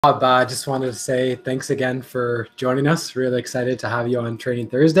Bob, just wanted to say thanks again for joining us. Really excited to have you on Training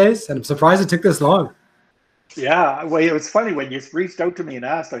Thursdays, and I'm surprised it took this long. Yeah, well, it was funny when you reached out to me and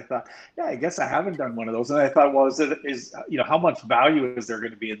asked. I thought, yeah, I guess I haven't done one of those, and I thought, well, how much value is there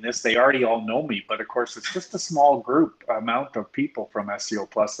going to be in this? They already all know me, but of course, it's just a small group amount of people from SEO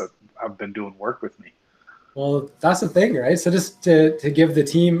Plus that have been doing work with me. Well, that's the thing, right? So just to give the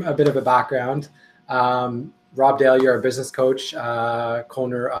team a bit of a background, Rob Dale, you're a business coach,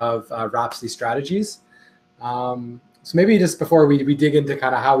 co-owner of Rhapsody Strategies. So maybe just before we dig into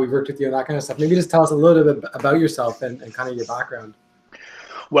kind of how we worked with you and that kind of stuff, maybe just tell us a little bit about yourself and kind of your background.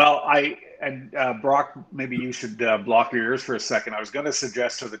 Well, Brock, maybe you should block your ears for a second. I was going to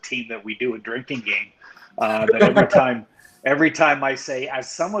suggest to the team that we do a drinking game. That every time I say,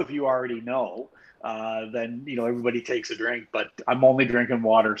 as some of you already know, then everybody takes a drink. But I'm only drinking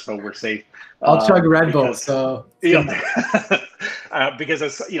water, so we're safe. I'll chug Red Bull. So because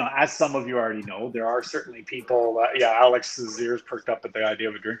as some of you already know, there are certainly people. Alex's ears perked up at the idea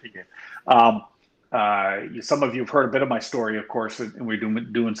of a drinking game. Some of you have heard a bit of my story, of course, and we're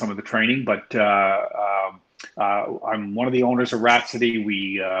doing some of the training. But I'm one of the owners of Rhapsody.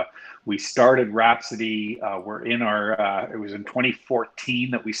 We started Rhapsody. We're in our. It was in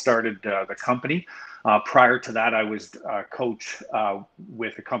 2014 that we started the company. Prior to that, I was a coach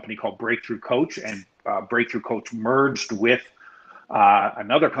with a company called Breakthrough Coach, and Breakthrough Coach merged with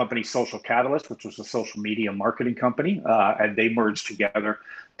another company, Social Catalyst, which was a social media marketing company, and they merged together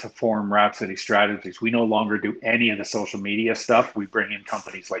to form Rhapsody Strategies. We no longer do any of the social media stuff. We bring in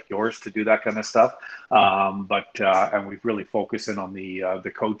companies like yours to do that kind of stuff, and we've really focused in on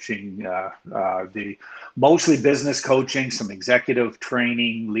the coaching, the mostly business coaching, some executive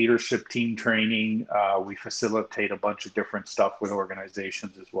training, leadership team training. We facilitate a bunch of different stuff with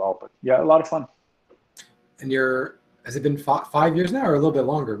organizations as well. But yeah, a lot of fun. And has it been 5 years now, or a little bit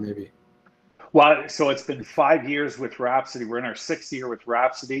longer, maybe? Well, so it's been 5 years with Rhapsody. We're in our 6th year with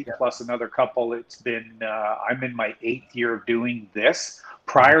Rhapsody, plus another couple. It's been, I'm in my 8th year of doing this.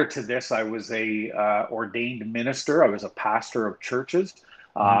 Prior to this, I was a ordained minister. I was a pastor of churches,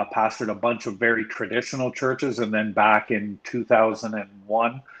 pastored a bunch of very traditional churches. And then back in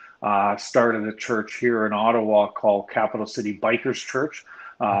 2001, started a church here in Ottawa called Capital City Bikers Church.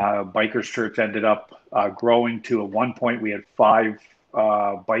 Bikers Church ended up growing to, at one point, we had 5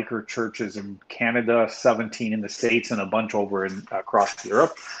 biker churches in Canada, 17 in the States, and a bunch over across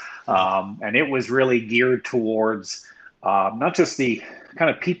Europe. And it was really geared towards not just the kind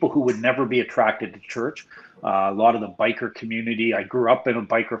of people who would never be attracted to church. A lot of the biker community. I grew up in a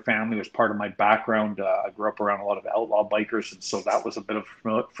biker family. It was part of my background. I grew up around a lot of outlaw bikers, and so that was a bit of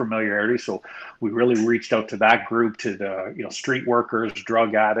familiarity. So we really reached out to that group, to the street workers,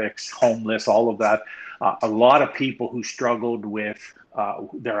 drug addicts, homeless, all of that. A lot of people who struggled with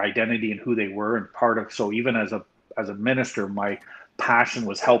their identity and who they were, and so even as a minister, my passion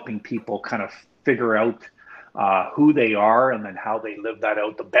was helping people kind of figure out who they are, and then how they live that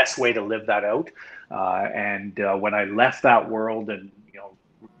out, the best way to live that out. When I left that world, and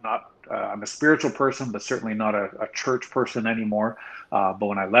I'm a spiritual person, but certainly not a church person anymore. But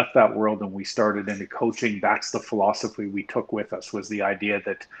when I left that world and we started into coaching, that's the philosophy we took with us, was the idea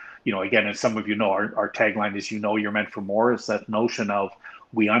that, again, as some of you know, our tagline is, you're meant for more. Is that notion of,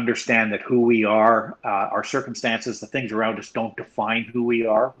 we understand that who we are, our circumstances, the things around us don't define who we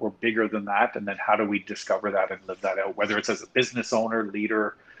are. We're bigger than that. And then how do we discover that and live that out, whether it's as a business owner,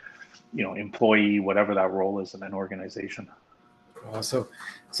 leader, employee, whatever that role is in an organization. So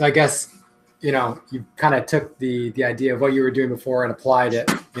I guess, you kind of took the idea of what you were doing before and applied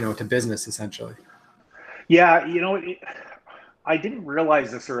it, to business, essentially. Yeah. I didn't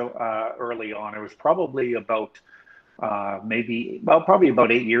realize this early on. It was probably about probably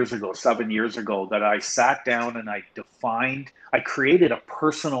about 8 years ago, 7 years ago, that I sat down and I created a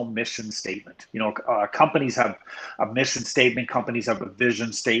personal mission statement. Companies have a mission statement, companies have a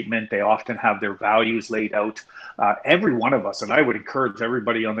vision statement. They often have their values laid out. Every one of us, and I would encourage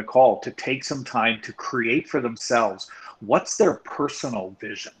everybody on the call to take some time to create for themselves, what's their personal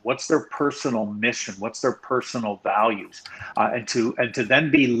vision, what's their personal mission, what's their personal values, and to then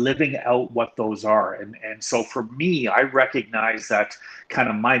be living out what those are. And so for me, I recognize that kind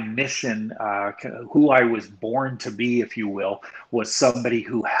of my mission, who I was born to be, if you will, was somebody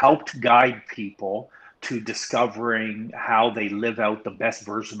who helped guide people to discovering how they live out the best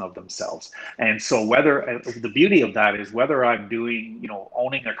version of themselves. And so the beauty of that is, whether I'm doing,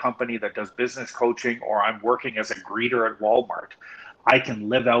 owning a company that does business coaching, or I'm working as a greeter at Walmart, I can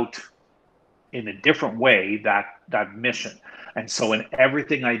live out in a different way that mission. And so in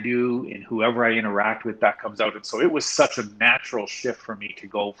everything I do, in whoever I interact with, that comes out. And so it was such a natural shift for me to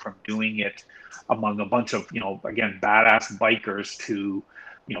go from doing it among a bunch of, again, badass bikers to,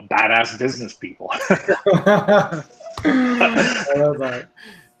 badass business people. I love that.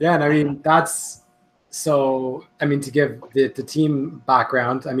 Yeah, and I mean that's so. I mean, to give the team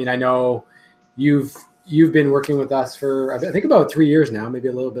background, I mean, I know you've been working with us for I think about 3 years now, maybe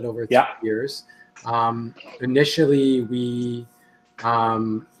a little bit over 3 years. Initially, we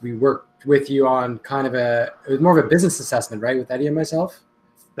worked with you on kind of it was more of a business assessment, right, with Eddie and myself.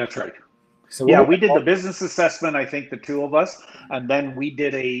 That's right. So yeah, we did the business assessment, I think the two of us, and then we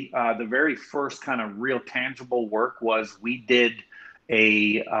did the very first kind of real tangible work was we did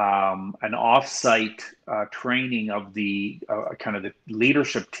an offsite training of the kind of the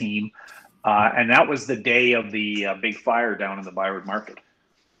leadership team, and that was the day of the big fire down in the Byward Market.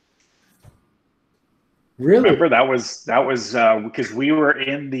 Really? Remember that was because we were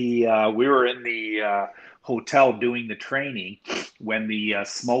in the hotel doing the training when the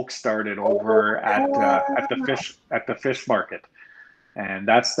smoke started over at the fish market, and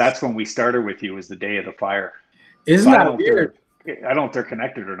that's when we started with you, was the day of the fire. Isn't that weird? I don't know if they're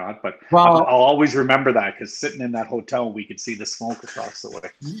connected or not, but well, I'll always remember that because sitting in that hotel, we could see the smoke across the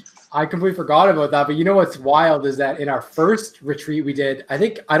way. I completely forgot about that. But you know what's wild is that in our first retreat we did, I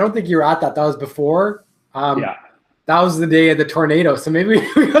don't think you were at that. That was before. That was the day of the tornado. So maybe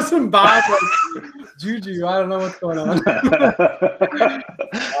we got some bad juju. I don't know what's going on.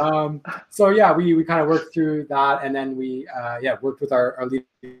 So yeah, we kind of worked through that, and then we worked with our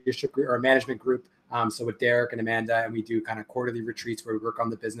leadership group, or management group. So with Derek and Amanda, and we do kind of quarterly retreats where we work on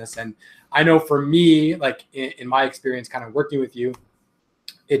the business. And I know for me, like in my experience, kind of working with you,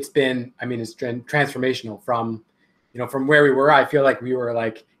 it's been transformational from where we were. I feel like we were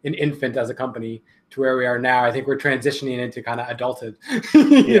like an infant as a company to where we are now. I think we're transitioning into kind of adulthood. I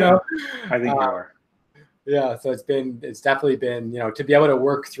think we are. Yeah, so it's definitely been, to be able to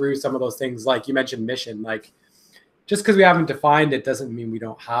work through some of those things, like you mentioned mission, like just because we haven't defined it doesn't mean we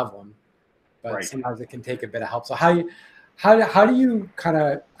don't have one, but sometimes it can take a bit of help. So how do you kind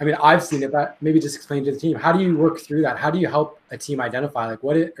of, I've seen it, but maybe just explain to the team, how do you work through that? How do you help a team identify like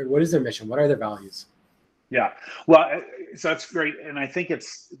what is their mission? What are their values? Yeah, well, so that's great, and I think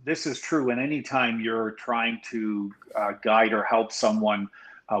this is true. And anytime you're trying to guide or help someone,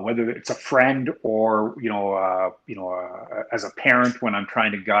 whether it's a friend or as a parent when I'm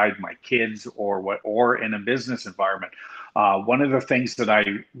trying to guide my kids, or in a business environment, one of the things that I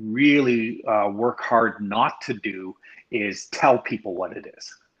really work hard not to do is tell people what it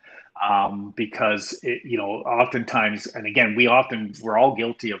is. Because oftentimes, and again, we're all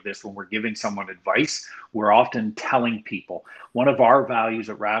guilty of this when we're giving someone advice. We're often telling people. One of our values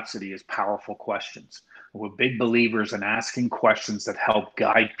at Rhapsody is powerful questions. We're big believers in asking questions that help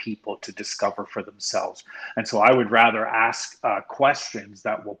guide people to discover for themselves. And so I would rather ask questions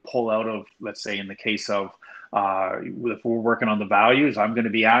that will pull out of, let's say in the case of, if we're working on the values, I'm going to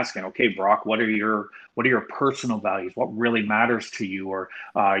be asking, okay, Brock, what are your personal values? What really matters to you? Or,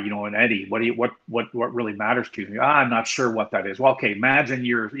 and Eddie, what really matters to you? I'm not sure what that is. Well, okay, imagine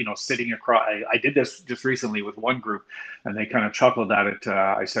you're, sitting across. I did this just recently with one group, and they kind of chuckled at it.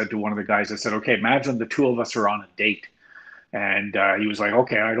 I said to one of the guys, I said, okay, imagine the two of us are on a date. And he was like,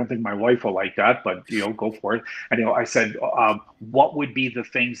 okay, I don't think my wife will like that, but go for it. And I said, what would be the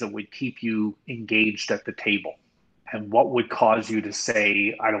things that would keep you engaged at the table, and what would cause you to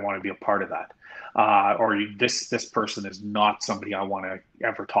say, I don't want to be a part of that, or this person is not somebody I want to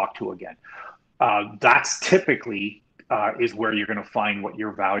ever talk to again. That's typically is where you're going to find what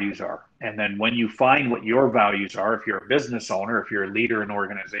your values are. And then when you find what your values are, if you're a business owner, if you're a leader in an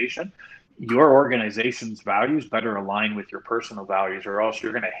organization, your organization's values better align with your personal values, or else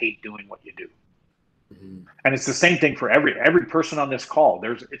you're going to hate doing what you do. Mm-hmm. And it's the same thing for every person on this call.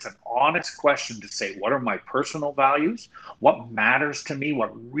 It's an honest question to say, what are my personal values? What matters to me?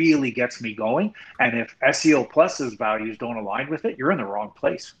 What really gets me going? And if SEO Plus's values don't align with it, you're in the wrong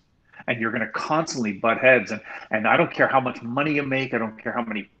place. And you're going to constantly butt heads. And I don't care how much money you make. I don't care how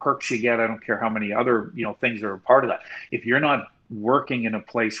many perks you get. I don't care how many other things are a part of that. If you're not working in a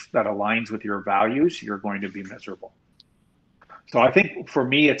place that aligns with your values, you're going to be miserable. So I think for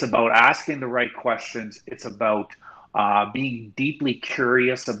me, it's about asking the right questions. It's about being deeply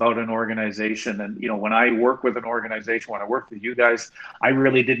curious about an organization. And, when I work with an organization, when I work with you guys, I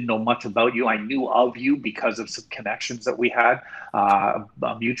really didn't know much about you. I knew of you because of some connections that we had,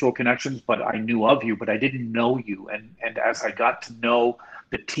 mutual connections, but I knew of you, but I didn't know you. And as I got to know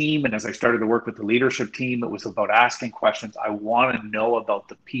the team, and as I started to work with the leadership team, it was about asking questions. I want to know about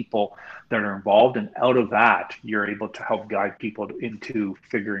the people that are involved, and out of that, you're able to help guide people into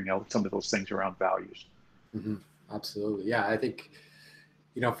figuring out some of those things around values. Mm-hmm. Absolutely. Yeah, I think,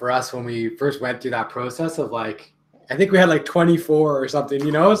 for us, when we first went through that process of like, I think we had like 24 or something,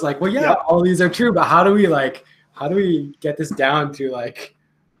 it's like, well, yeah, all these are true, but how do we get this down to like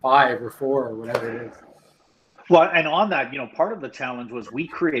 5 or 4 or whatever it is? Well, and on that, part of the challenge was we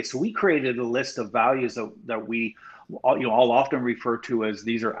created a list of values that we, I'll often refer to as,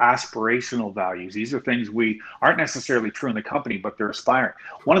 these are aspirational values. These are things we aren't necessarily true in the company, but they're aspiring.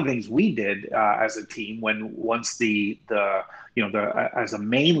 One of the things we did as a team, once as a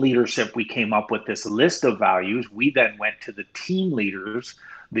main leadership, we came up with this list of values. We then went to the team leaders,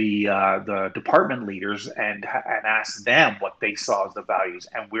 the department leaders, and asked them what they saw as the values,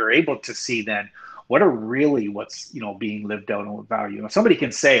 and we were able to see then what are really what's being lived out on value. Somebody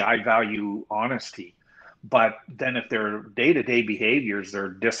can say, I value honesty, but then if their day-to-day behaviors, they're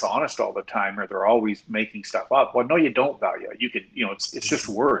dishonest all the time, or they're always making stuff up, well, no, you don't value it. You could, it's just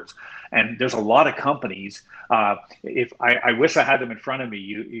words. And there's a lot of companies. If I wish I had them in front of me,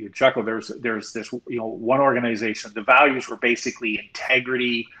 you chuckle. There's this one organization. The values were basically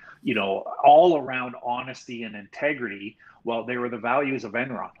integrity, all around honesty and integrity. Well, they were the values of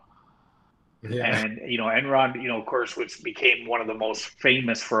Enron. Yeah. And Enron, of course, which became one of the most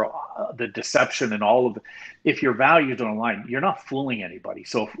famous for the deception and all of the, if your values don't align, you're not fooling anybody.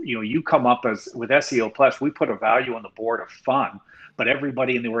 So if, you come up as with SEO Plus, we put a value on the board of fun, but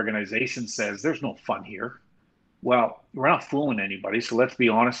everybody in the organization says there's no fun here. Well, we're not fooling anybody. So let's be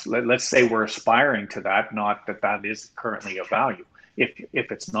honest. Let's say we're aspiring to that, not that is currently a value, if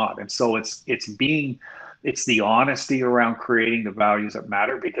it's not. And so it's the honesty around creating the values that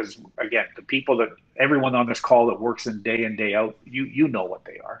matter, because again, the people that everyone on this call that works in day out, you know what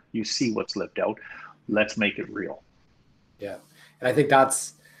they are. You see what's lived out. Let's make it real. Yeah. And I think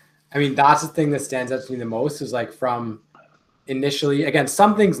that's the thing that stands out to me the most is like from initially, again,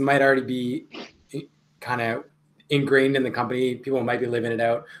 some things might already be kind of ingrained in the company. People might be living it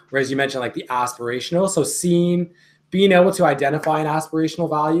out. Whereas you mentioned like the aspirational. So being able to identify an aspirational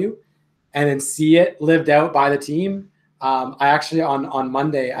value and then see it lived out by the team. I actually on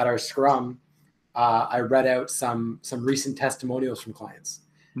Monday at our Scrum, I read out some recent testimonials from clients,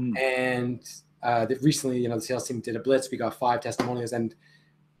 and recently, the sales team did a blitz. We got 5 testimonials, and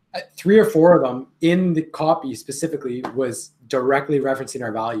 3 or 4 of them in the copy specifically was directly referencing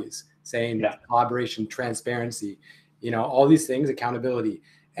our values, saying collaboration, transparency, all these things, accountability,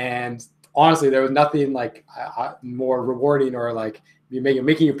 and honestly, there was nothing like more rewarding or like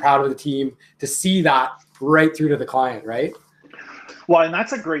making you proud of the team to see that right through to the client, right? Well, and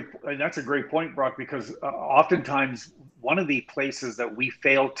that's a great point, Brock, because oftentimes one of the places that we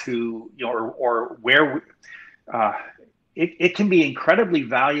fail to, or where it can be incredibly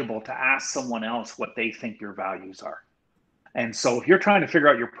valuable to ask someone else what they think your values are. And so if you're trying to figure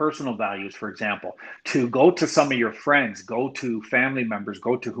out your personal values, for example, to go to some of your friends, go to family members,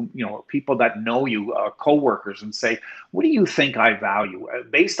 go to people that know you, coworkers, and say, what do you think I value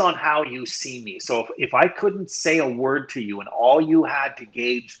based on how you see me? So if I couldn't say a word to you and all you had to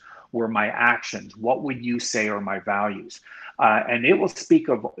gauge were my actions, what would you say are my values? And it will speak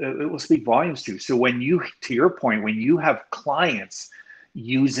volumes to you. So to your point, when you have clients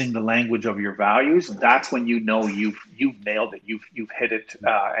using the language of your values, that's when you've nailed it. You've hit it,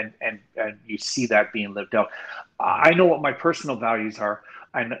 and you see that being lived out. I know what my personal values are,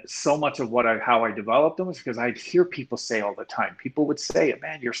 and so much of how I developed them is because I'd hear people say all the time. People would say,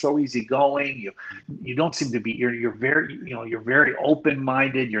 "Man, you're so easygoing. You don't seem to be. You're very you're very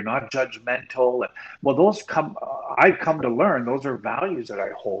open-minded. You're not judgmental." And well, I've come to learn those are values that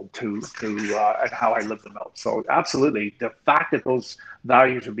I hold to and how I live them out. So absolutely, the fact that those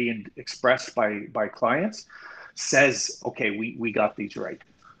values are being expressed by clients says, okay, we got these right.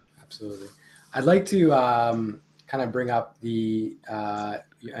 Absolutely. I'd like to kind of bring up the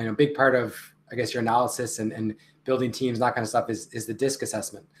big part of, I guess, your analysis and building teams, that kind of stuff is the DISC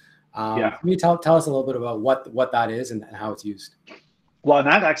assessment. Can you tell us a little bit about what that is and how it's used? Well, and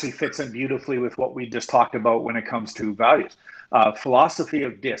that actually fits in beautifully with what we just talked about when it comes to values. Philosophy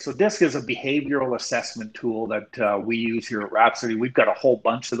of DISC. So DISC is a behavioral assessment tool that we use here at Rhapsody. We've got a whole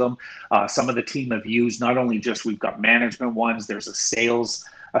bunch of them. Some of the team have used not only just, we've got management ones, there's a sales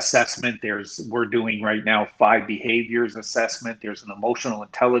assessment, we're doing right now 5 behaviors assessment, there's an emotional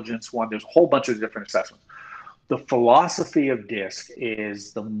intelligence one, there's a whole bunch of different assessments. The philosophy of DISC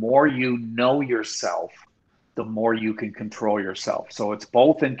is the more you know yourself, the more you can control yourself. So it's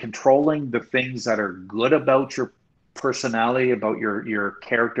both in controlling the things that are good about personality, about your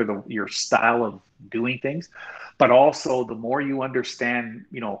character, your style of doing things. But also, the more you understand,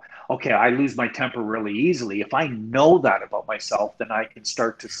 okay, I lose my temper really easily. If I know that about myself, then I can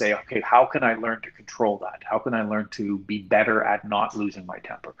start to say, okay, how can I learn to control that? How can I learn to be better at not losing my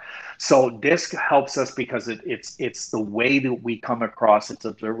temper? So DISC helps us because it's the way that we come across its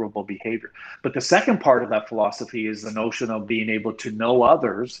observable behavior. But the second part of that philosophy is the notion of being able to know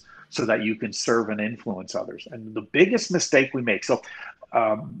others so that you can serve and influence others. And the biggest mistake we make, so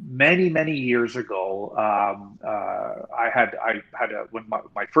many years ago, I had when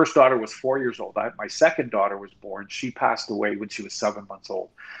my first daughter was 4 years old. My second daughter was born. She passed away when she was 7 months old,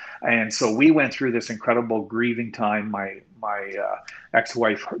 and so we went through this incredible grieving time. My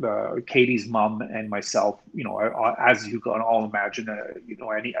ex-wife, Katie's mom, and myself. As you can all imagine,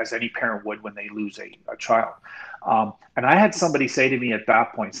 as any parent would when they lose a child. And I had somebody say to me at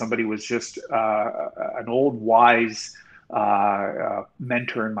that point, somebody was just an old wise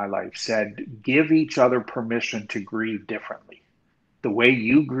mentor in my life, said, give each other permission to grieve differently. The way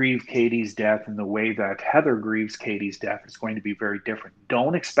you grieve Katie's death and the way that Heather grieves Katie's death is going to be very different.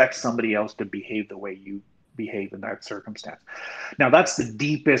 Don't expect somebody else to behave the way you behave in that circumstance. Now, that's the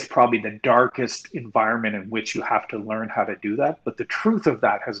deepest, probably the darkest environment in which you have to learn how to do that. But the truth of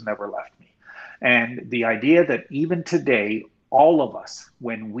that has never left me. And the idea that even today, all of us,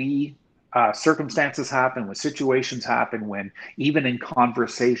 when we circumstances happen, when situations happen, when even in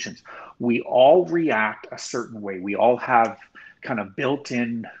conversations, we all react a certain way. We all have kind of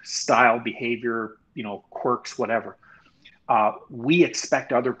built-in style, behavior, quirks, whatever. We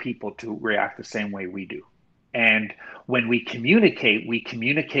expect other people to react the same way we do. And when we communicate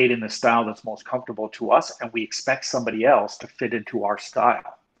in the style that's most comfortable to us, and we expect somebody else to fit into our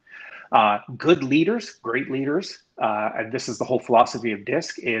style. Good leaders, great leaders, and this is the whole philosophy of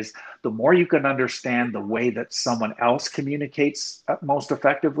DISC, is the more you can understand the way that someone else communicates most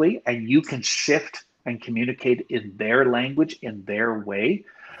effectively, and you can shift and communicate in their language, in their way,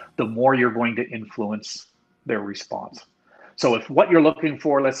 the more you're going to influence their response. So if what you're looking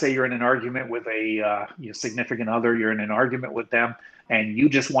for, let's say you're in an argument with a significant other, you're in an argument with them, and you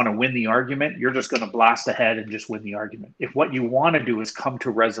just want to win the argument, you're just going to blast ahead and just win the argument. If what you want to do is come to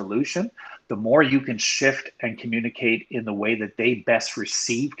resolution, the more you can shift and communicate in the way that they best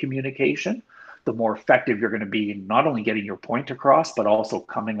receive communication, the more effective you're going to be in not only getting your point across, but also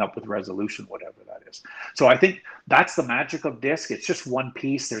coming up with resolution, whatever that is. So I think that's the magic of DISC. It's just one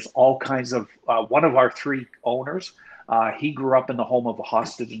piece. There's all kinds of, one of our three owners, he grew up in the home of a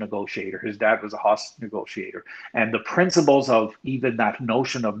hostage negotiator. His dad was a hostage negotiator. And the principles of even that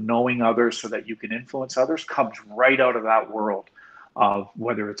notion of knowing others so that you can influence others comes right out of that world of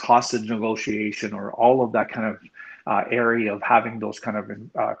whether it's hostage negotiation or all of that kind of area of having those kind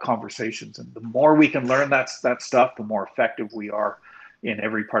of conversations. And the more we can learn that stuff, the more effective we are in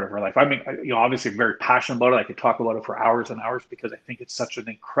every part of our life. I mean, obviously I'm very passionate about it. I could talk about it for hours and hours because I think it's such an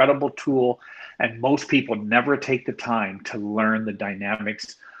incredible tool, and most people never take the time to learn the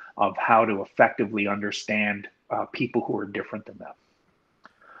dynamics of how to effectively understand people who are different than them.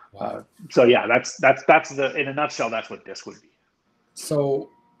 Wow. So yeah, that's the, in a nutshell, that's what DISC would be.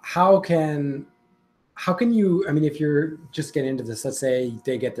 So how can you, I mean, if you're just getting into this, let's say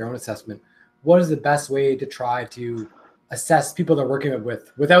they get their own assessment, what is the best way to try to assess people they're working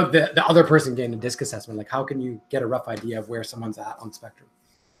with without the other person getting a DISC assessment? Like, how can you get a rough idea of where someone's at on the spectrum?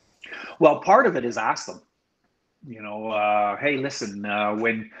 Well, part of it is ask them, hey, listen,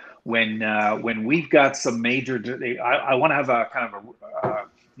 when we've got some major, I want to have a kind of a,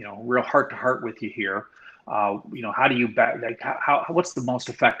 real heart to heart with you here. How do you what's the most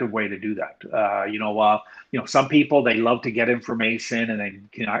effective way to do that? Some people, they love to get information and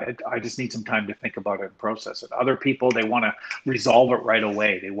I just need some time to think about it and process it. Other people, they want to resolve it right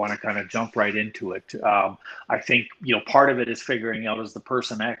away. They want to kind of jump right into it. I think, part of it is figuring out, is the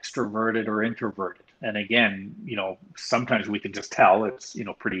person extroverted or introverted? And again, sometimes we can just tell. It's,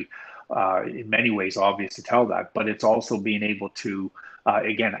 pretty, in many ways, obvious to tell that, but it's also being able to,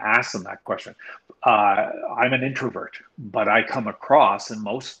 again, ask them that question. I'm an introvert, but I come across in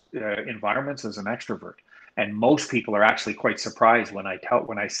most environments as an extrovert. And most people are actually quite surprised when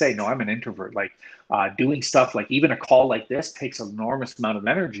I say, no, I'm an introvert. Like doing stuff like even a call like this takes an enormous amount of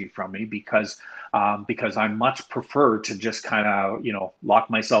energy from me because I much prefer to just kind of, lock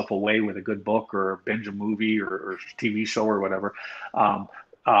myself away with a good book or binge a movie or TV show or whatever.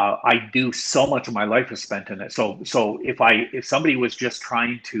 I do so much of my life is spent in it. So if somebody was just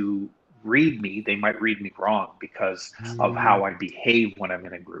trying to read me, they might read me wrong because of how I behave when I'm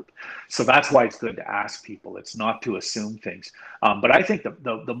in a group. So that's why it's good to ask people. It's not to assume things. But I think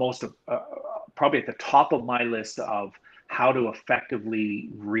the most, probably at the top of my list of how to effectively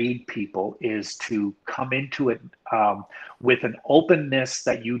read people is to come into it with an openness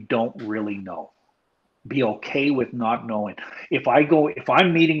that you don't really know. Be okay with not knowing. If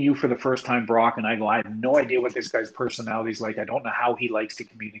I'm meeting you for the first time, Brock, and I go, I have no idea what this guy's personality is like. I don't know how he likes to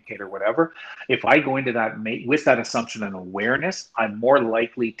communicate or whatever. If I go into that with that assumption and awareness, I'm more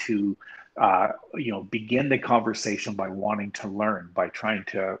likely to, begin the conversation by wanting to learn, by trying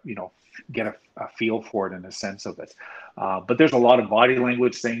to, get a feel for it and a sense of it. But there's a lot of body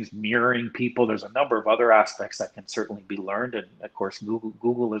language things, mirroring people. There's a number of other aspects that can certainly be learned. And of course,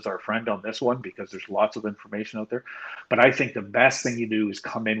 Google is our friend on this one because there's lots of information out there. But I think the best thing you do is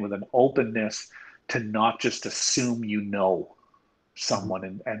come in with an openness to not just assume you know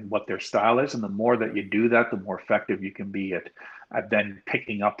someone and what their style is. And the more that you do that, the more effective you can be at then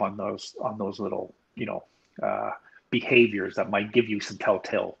picking up on those little, behaviors that might give you some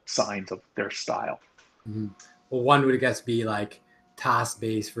telltale signs of their style. Mm-hmm. Well, one would, I guess, be like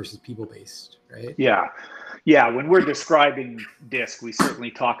task-based versus people-based, right? Yeah. When we're describing DISC, we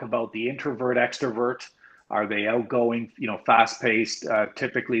certainly talk about the introvert, extrovert. Are they outgoing, fast-paced?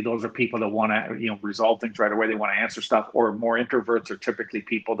 Typically, those are people that want to, resolve things right away. They want to answer stuff. Or more introverts are typically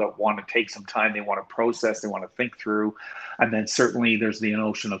people that want to take some time. They want to process. They want to think through. And then certainly there's the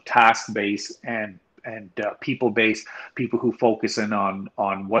notion of task-based and people-based, people who focus in on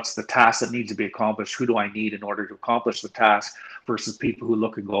what's the task that needs to be accomplished, who do I need in order to accomplish the task, versus people who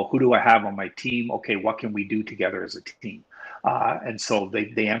look and go, who do I have on my team? Okay, what can we do together as a team? And so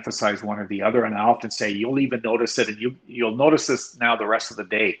they emphasize one or the other. And I often say, you'll even notice it, and you'll notice this now the rest of the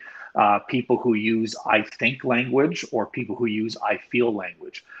day, people who use I think language or people who use I feel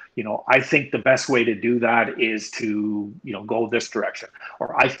language. I think the best way to do that is to, go this direction,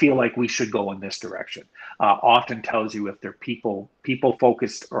 or I feel like we should go in this direction. Often tells you if they're people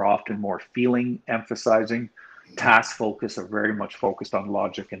focused are often more feeling emphasizing. Task focus are very much focused on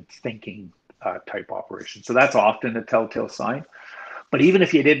logic and thinking type operation. So that's often a telltale sign. But even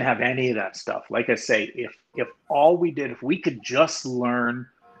if you didn't have any of that stuff, like I say, if all we did, if we could just learn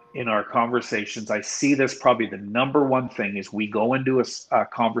in our conversations, I see this probably the number one thing is we go into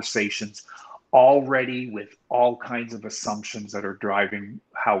conversations already with all kinds of assumptions that are driving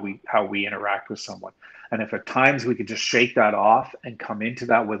how we interact with someone. And if at times we could just shake that off and come into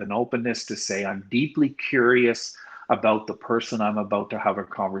that with an openness to say, I'm deeply curious about the person I'm about to have a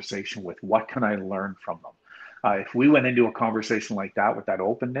conversation with. What can I learn from them? If we went into a conversation like that with that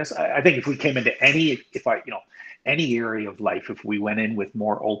openness, I think if we came into any area of life, if we went in with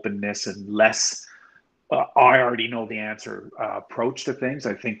more openness and less, I already know the answer approach to things,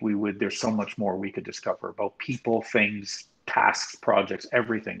 I think there's so much more we could discover about people, things, tasks, projects,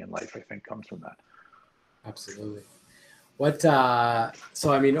 everything in life, I think comes from that. Absolutely.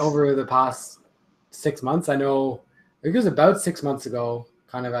 So I mean, over the past 6 months, I think it was about 6 months ago,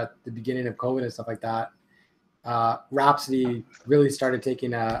 kind of at the beginning of COVID and stuff like that, Rhapsody really started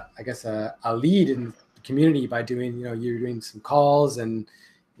taking a lead in the community by doing, you're doing some calls and,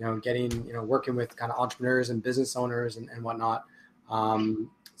 getting, working with kind of entrepreneurs and business owners and whatnot.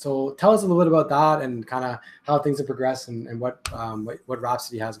 So tell us a little bit about that and kind of how things have progressed and what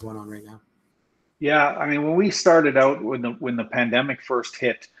Rhapsody has going on right now. Yeah, I mean, when we started out, when the pandemic first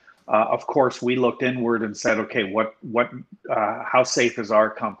hit, of course, we looked inward and said, okay, how safe is our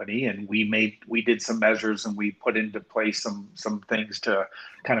company? And we did some measures and we put into place some things to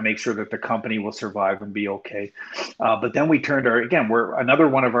kind of make sure that the company will survive and be okay. But then we turned another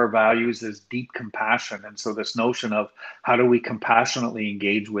one of our values is deep compassion. And so this notion of how do we compassionately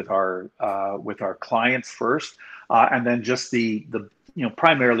engage with our clients first, and then just the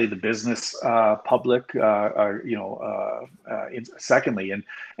primarily the business public, secondly.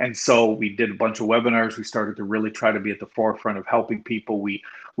 And so we did a bunch of webinars. We started to really try to be at the forefront of helping people. We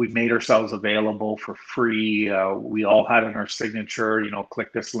made ourselves available for free. We all had in our signature,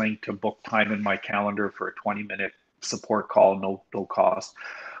 click this link to book time in my calendar for a 20-minute support call, no cost.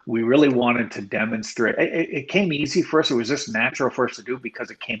 We really wanted to demonstrate. It came easy for us. It was just natural for us to do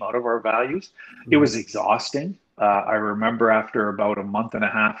because it came out of our values. It was exhausting. I remember after about a month and a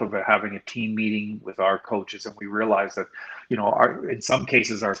half of having a team meeting with our coaches, and we realized that, in some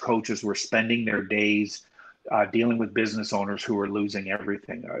cases, our coaches were spending their days dealing with business owners who were losing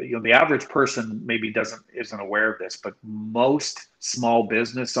everything. The average person maybe isn't aware of this, but most small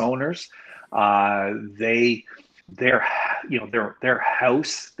business owners, their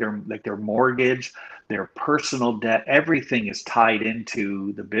house, their mortgage, their personal debt, everything is tied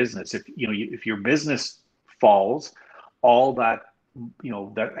into the business. If if your business falls, all that,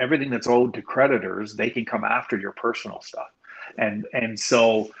 that everything that's owed to creditors, they can come after your personal stuff. And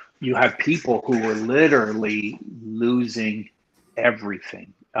so you have people who were literally losing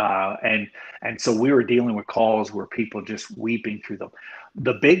everything. And so we were dealing with calls where people just weeping through them.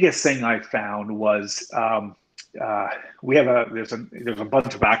 The biggest thing I found was, there's a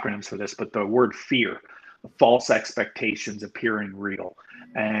bunch of acronyms for this, but the word fear, false expectations appearing real.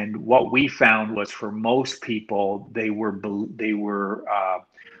 And what we found was, for most people, they were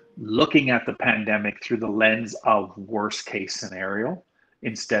looking at the pandemic through the lens of worst case scenario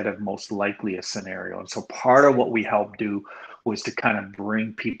instead of most likeliest scenario. And so part of what we helped do was to kind of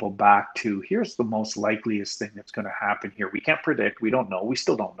bring people back to, here's the most likeliest thing that's going to happen here. We can't predict. We don't know. We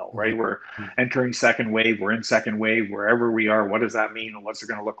still don't know, right? We're entering second wave. We're in second wave. Wherever we are, what does that mean? And what's it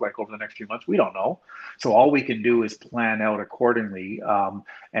going to look like over the next few months? We don't know. So all we can do is plan out accordingly.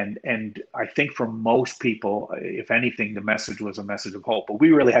 And I think for most people, if anything, the message was a message of hope. But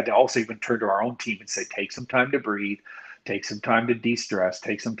we really had to also even turn to our own team and say, take some time to breathe. Take some time to de-stress,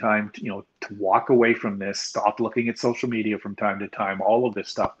 take some time to, to walk away from this, stop looking at social media from time to time, all of this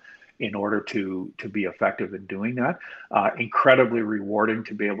stuff, in order to be effective in doing that. Incredibly rewarding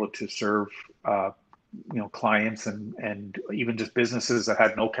to be able to serve clients and even just businesses that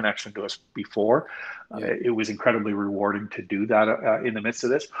had no connection to us before. It was incredibly rewarding to do that in the midst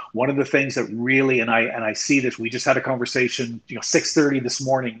of this. One of the things that really, and I see this, we just had a conversation, 6:30 this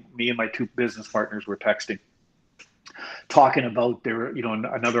morning, me and my two business partners were texting, talking about there,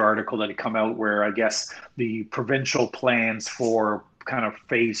 another article that had come out where I guess the provincial plans for kind of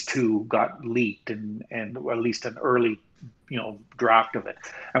phase 2 got leaked, and at least an early, draft of it.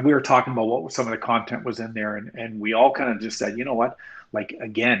 And we were talking about what some of the content was in there, and we all kind of just said, you know what, like,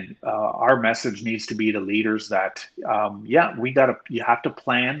 again, our message needs to be to leaders that, you have to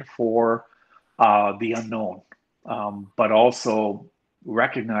plan for the unknown, but also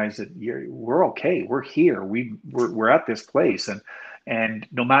recognize that we're okay. We're here. We're at this place, and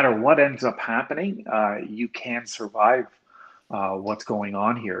no matter what ends up happening, you can survive what's going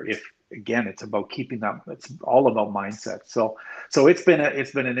on here. If, again, it's about keeping that. It's all about mindset. So it's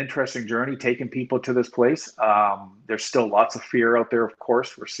been an interesting journey taking people to this place. There's still lots of fear out there. Of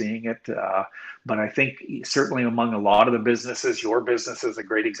course, we're seeing it, but I think certainly among a lot of the businesses, your business is a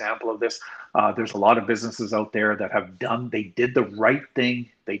great example of this. There's a lot of businesses out there that they did the right thing.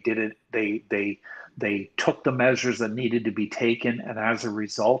 They did it. They took the measures that needed to be taken, and as a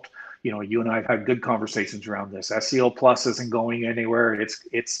result, you and I have had good conversations around this. SEO Plus isn't going anywhere.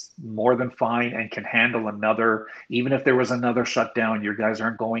 It's more than fine and can handle another. Even if there was another shutdown, your guys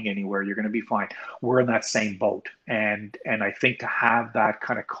aren't going anywhere. You're going to be fine. We're in that same boat, and I think to have that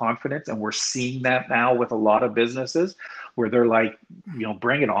kind of confidence, and we're seeing that now with a lot of businesses where they're like,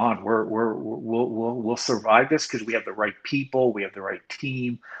 bring it on. We'll survive this because we have the right people, we have the right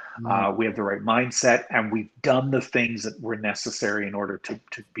team, we have the right mindset, and we've done the things that were necessary in order to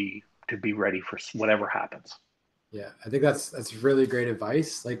be ready for whatever happens. Yeah, I think that's really great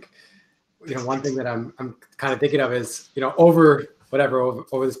advice. Like, one thing that I'm kind of thinking of is, over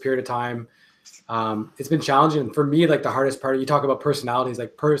this period of time, it's been challenging for me. Like, the hardest part, you talk about personalities,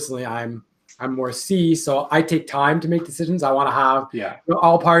 like personally, I'm more C, so I take time to make decisions. I want to have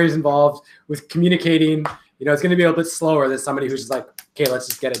all parties involved with communicating. It's going to be a little bit slower than somebody who's just like, okay, let's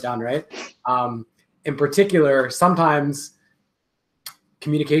just get it done, right? In particular, sometimes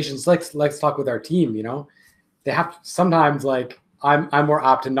communications, let's talk with our team, they have sometimes, like, I'm more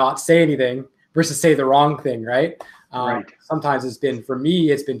apt to not say anything versus say the wrong thing, right? Right. Sometimes it's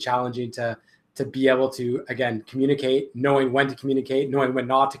been challenging to be able to, again, communicate, knowing when to communicate, knowing when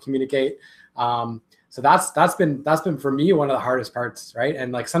not to communicate. So that's been for me one of the hardest parts, right?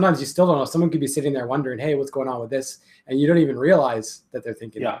 And like, sometimes you still don't know. Someone could be sitting there wondering, hey, what's going on with this? And you don't even realize that they're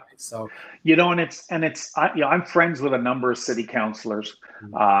thinking that way. So, I'm friends with a number of city councilors.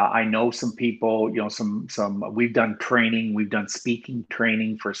 I know some people, we've done training, we've done speaking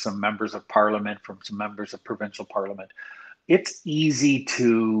training for some members of parliament, from some members of provincial parliament. It's easy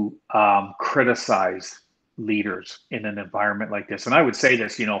to criticize leaders in an environment like this. And I would say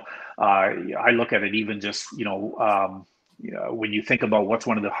this, I look at it even just, when you think about what's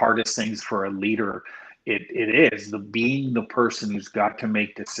one of the hardest things for a leader it is being the person who's got to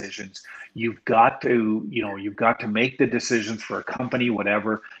make decisions. You've got to, you've got to make the decisions for a company,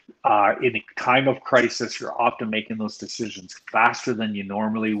 whatever. In a time of crisis, you're often making those decisions faster than you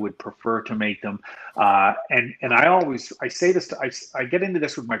normally would prefer to make them. And I say this I get into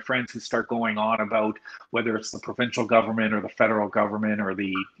this with my friends who start going on about whether it's the provincial government or the federal government or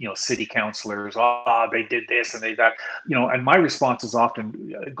the city councilors. Oh, they did this and they that. And my response is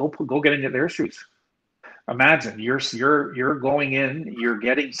often go get into their shoes. Imagine you're going in, you're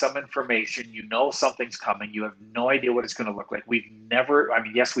getting some information, something's coming, you have no idea what it's going to look like. We've never, I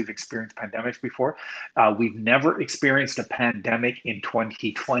mean, yes, we've experienced pandemics before. We've never experienced a pandemic in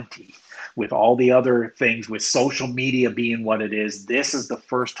 2020 with all the other things, with social media being what it is. This is the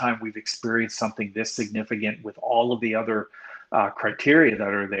first time we've experienced something this significant with all of the other criteria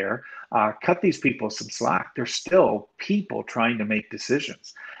that are there. Cut these people some slack. They're still people trying to make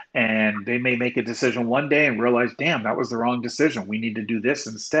decisions. And they may make a decision one day and realize, damn, that was the wrong decision. We need to do this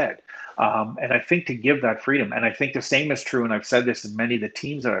instead. And I think to give that freedom, and I think the same is true, and I've said this in many of the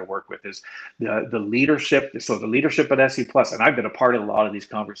teams that I work with, is the leadership. So the leadership at SE Plus, and I've been a part of a lot of these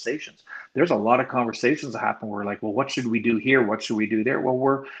conversations. There's a lot of conversations that happen where like, well, what should we do here? What should we do there? Well,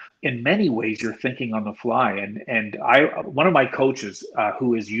 we're in many ways you're thinking on the fly. And one of my coaches,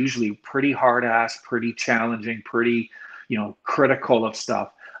 who is usually pretty hard ass, pretty challenging, pretty critical of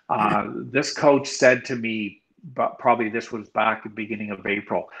stuff. This coach said to me, but probably this was back at the beginning of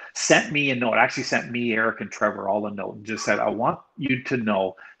April, sent me a note, actually sent me, Eric, and Trevor all a note, and just said, I want you to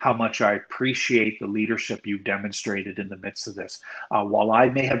know how much I appreciate the leadership you've demonstrated in the midst of this. While I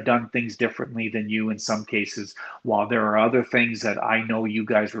may have done things differently than you in some cases, while there are other things that I know you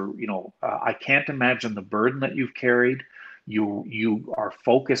guys were, I can't imagine the burden that you've carried. You are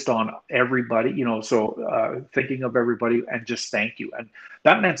focused on everybody, so thinking of everybody, and just thank you. And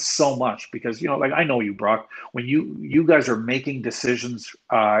that meant so much because, like, I know you, Brock, when you guys are making decisions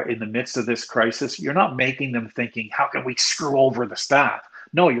in the midst of this crisis, you're not making them thinking, how can we screw over the staff?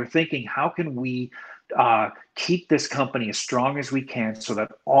 No, you're thinking, how can we keep this company as strong as we can so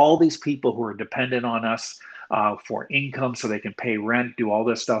that all these people who are dependent on us for income, so they can pay rent, do all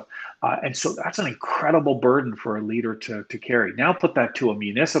this stuff. And so that's an incredible burden for a leader to carry. Now put that to a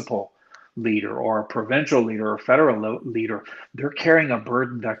municipal leader or a provincial leader or federal leader. They're carrying a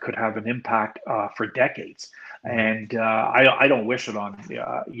burden that could have an impact for decades. And I don't wish it on,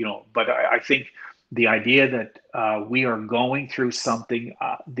 but I think the idea that we are going through something,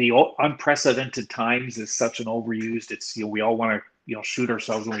 the unprecedented times is such an overused, it's, we all want to, shoot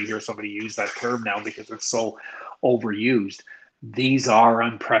ourselves when we hear somebody use that term now because it's so overused. These are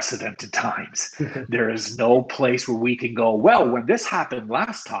unprecedented times. There is no place where we can go, well, when this happened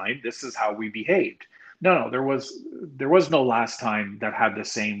last time, this is how we behaved. No, there was no last time that had the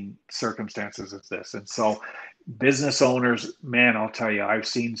same circumstances as this. And so business owners, man, I'll tell you, I've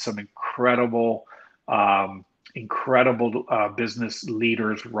seen some incredible business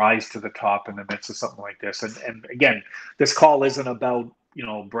leaders rise to the top in the midst of something like this. And again, this call isn't about,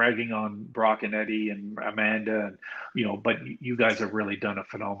 bragging on Brock and Eddie and Amanda, and, but you guys have really done a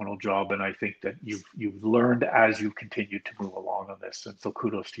phenomenal job. And I think that you've learned as you continue to move along on this. And so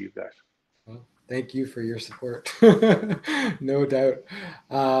kudos to you guys. Well, thank you for your support. No doubt.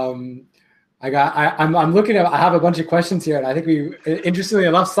 I'm looking at, I have a bunch of questions here, and I think interestingly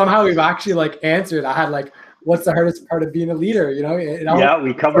enough, somehow we've actually answered. I had what's the hardest part of being a leader? Yeah,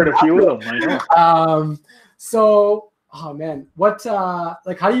 we covered a few of them. I know. So, oh man, what how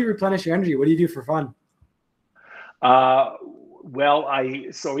do you replenish your energy? What do you do for fun? Well,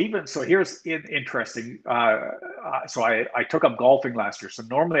 here's interesting. So I took up golfing last year. So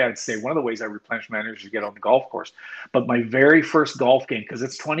normally I'd say one of the ways I replenish my energy is to get on the golf course. But my very first golf game, because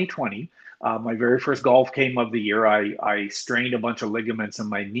it's 2020, my very first golf game of the year, I strained a bunch of ligaments in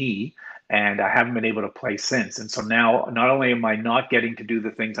my knee, and I haven't been able to play since. And so now not only am I not getting to do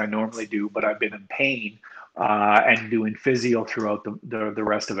the things I normally do, but I've been in pain and doing physio throughout the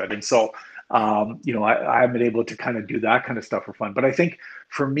rest of it. And so I haven't been able to kind of do that kind of stuff for fun. But I think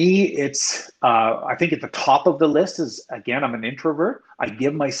for me, it's, I think at the top of the list is, again, I'm an introvert. I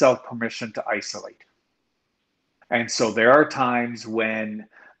give myself permission to isolate. And so there are times when,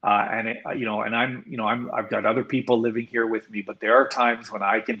 I've got other people living here with me, but there are times when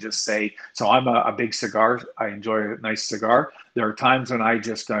I can just say, so I'm a big cigar. I enjoy a nice cigar. There are times when I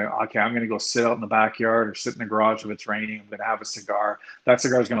just go, okay, I'm going to go sit out in the backyard or sit in the garage if it's raining. I'm going to have a cigar. That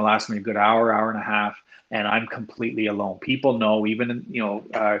cigar is going to last me a good hour and a half, and I'm completely alone. People know, even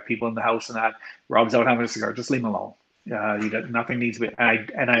people in the house and that, Rob's out having a cigar. Just leave him alone. Nothing needs to be.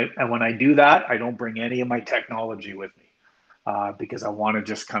 And when I do that, I don't bring any of my technology with me. because I want to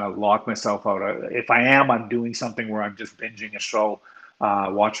just kind of lock myself out. If I am, I'm doing something where I'm just binging a show,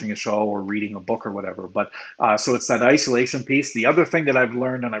 watching a show or reading a book or whatever. But so it's that isolation piece. The other thing that I've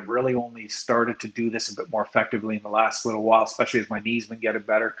learned, and I've really only started to do this a bit more effectively in the last little while, especially as my knees been getting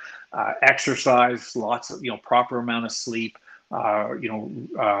better, exercise, lots of, proper amount of sleep. For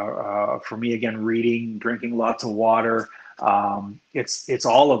me, again, reading, drinking lots of water. It's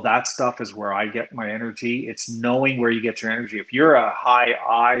all of that stuff is where I get my energy. It's knowing where you get your energy. If you're a high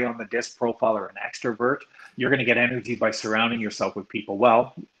I on the disc profile or an extrovert, you're going to get energy by surrounding yourself with people.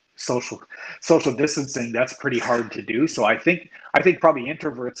 Well, social distancing, that's pretty hard to do. So I think probably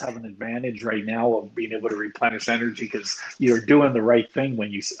introverts have an advantage right now of being able to replenish energy because you're doing the right thing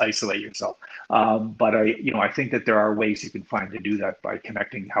when you isolate yourself. But I think that there are ways you can find to do that by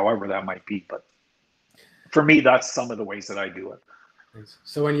connecting, however that might be. But for me, that's some of the ways that I do it.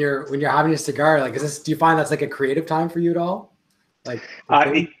 So when you're having a cigar, like, do you find that's like a creative time for you at all? Like,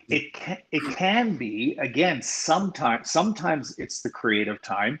 it can be. Again, sometimes it's the creative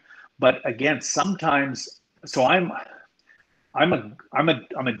time, but again, sometimes. So I'm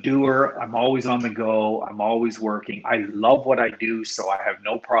a doer. I'm always on the go. I'm always working. I love what I do, so I have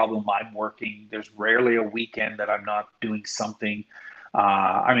no problem. I'm working. There's rarely a weekend that I'm not doing something.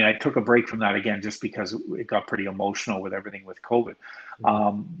 I took a break from that again just because it got pretty emotional with everything with COVID.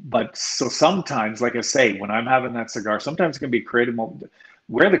 But so sometimes, like I say, when I'm having that cigar, sometimes it can be a creative moment.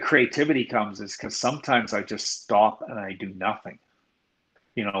 Where the creativity comes is because sometimes I just stop and I do nothing.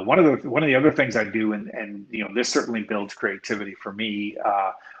 One of the other things I do, and this certainly builds creativity for me.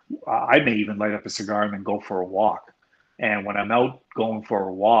 I may even light up a cigar and then go for a walk. And when I'm out going for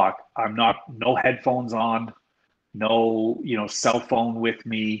a walk, no headphones on, no cell phone with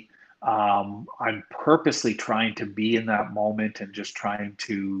me. I'm purposely trying to be in that moment and just trying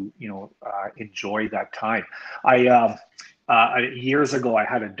to enjoy that time. Years ago I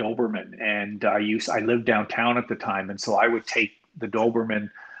had a Doberman, and I lived downtown at the time, and so I would take the Doberman.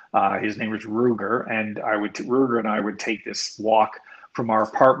 His name was Ruger, and Ruger and I would take this walk from our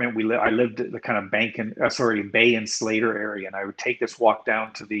apartment. I lived at the kind of Bay and Slater area, and I would take this walk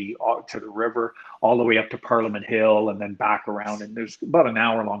down to the river, all the way up to Parliament Hill, and then back around. And there's about an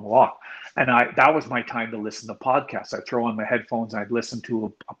hour-long walk. And that was my time to listen to podcasts. I'd throw on my headphones, and I'd listen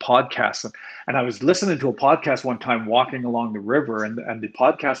to a podcast. And I was listening to a podcast one time walking along the river, and the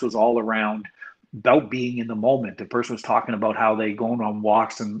podcast was all around about being in the moment. The person was talking about how they going on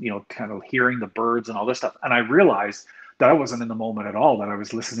walks and kind of hearing the birds and all this stuff. And I realized that I wasn't in the moment at all, that I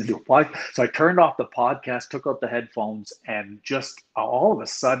was listening to a podcast. So I turned off the podcast, took out the headphones, and just all of a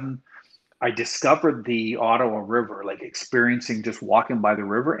sudden I discovered the Ottawa River, like experiencing just walking by the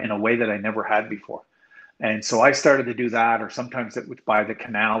river in a way that I never had before. And so I started to do that, or sometimes it was by the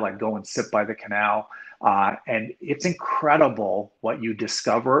canal. I'd go and sit by the canal. And it's incredible what you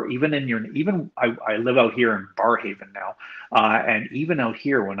discover, I live out here in Barrhaven now. And even out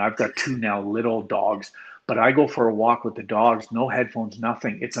here, when I've got two now little dogs, but I go for a walk with the dogs, no headphones,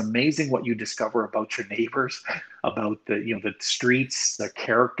 nothing. It's amazing what you discover about your neighbors, about the streets, the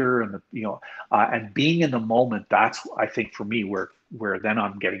character, and and being in the moment. That's, I think, for me, where then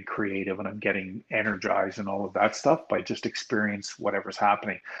I'm getting creative and I'm getting energized and all of that stuff by just experience whatever's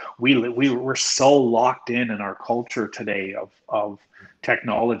happening. We're so locked in our culture today of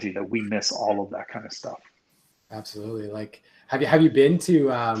technology that we miss all of that kind of stuff. Absolutely. Like, have you been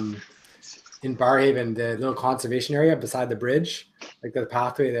to in Barrhaven, the little conservation area beside the bridge, like the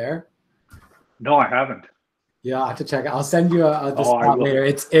pathway there? No, I haven't. Yeah, I have to check it. I'll send you the spot later.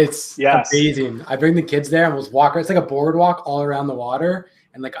 It's yes. Amazing. I bring the kids there and we'll walk. It's like a boardwalk all around the water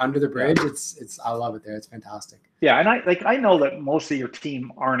and like under the bridge. Yeah. It's I love it there. It's fantastic. Yeah, and I know that most of your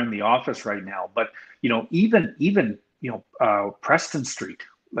team aren't in the office right now, but even Preston Street,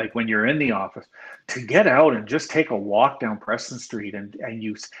 like when you're in the office, to get out and just take a walk down Preston Street and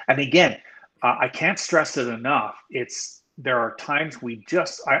again, I can't stress it enough. There are times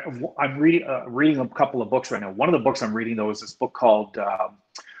I'm reading a couple of books right now. One of the books I'm reading though is this book called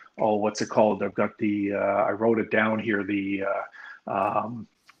what's it called? I've got I wrote it down here.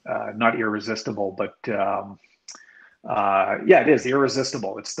 Not Irresistible, but it is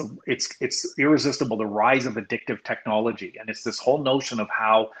Irresistible. It's Irresistible: The Rise of Addictive Technology, and it's this whole notion of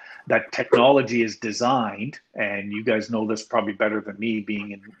how that technology is designed, and you guys know this probably better than me,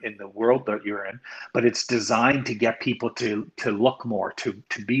 being in the world that you're in, but it's designed to get people to look more, to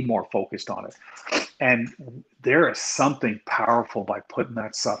be more focused on it. And there is something powerful by putting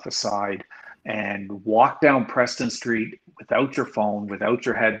that stuff aside and walk down Preston Street without your phone, without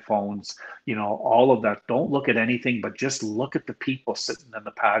your headphones, all of that. Don't look at anything, but just look at the people sitting in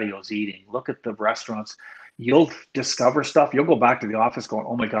the patios eating. Look at the restaurants. you'll discover stuff. You'll go back to the office going,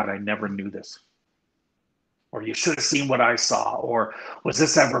 oh my God, I never knew this. Or you should have seen what I saw, or was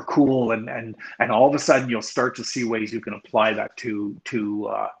this ever cool? And all of a sudden you'll start to see ways you can apply that to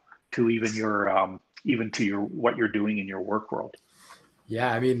even your even to your what you're doing in your work world.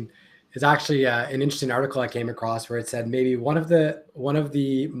 Yeah, I mean, it's actually an interesting article I came across where it said maybe one of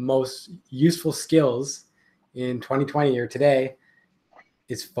the most useful skills in 2020 or today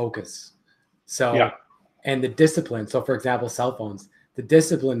is focus. So, yeah. And the discipline. So, for example, cell phones, the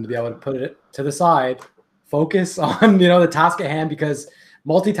discipline to be able to put it to the side, focus on the task at hand, because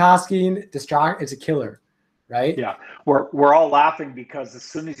multitasking is a killer, right? Yeah, we're all laughing because as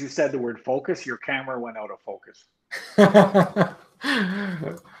soon as you said the word focus, your camera went out of focus.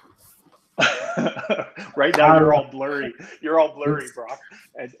 Right now you're all blurry. You're all blurry, Brock.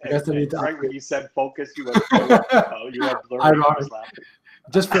 And right when you said focus, you went blurry. I was laughing.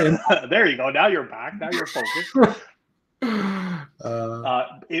 Just for there you go. Now you're back. Now you're focused.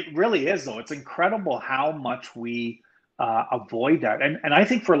 It really is, though. It's incredible how much we avoid that. And I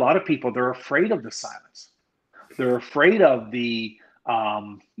think for a lot of people, they're afraid of the silence. They're afraid of the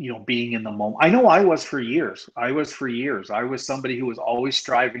being in the moment. I know I was for years. I was somebody who was always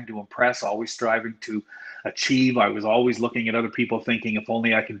striving to impress, always striving to achieve. I was always looking at other people thinking, if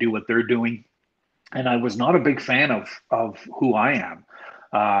only I could do what they're doing. And I was not a big fan of who I am.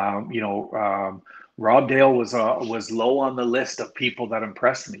 Rob Dale was low on the list of people that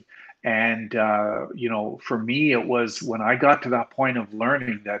impressed me. And, for me, it was when I got to that point of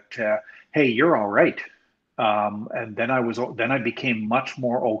learning that, hey, you're all right. And then I became much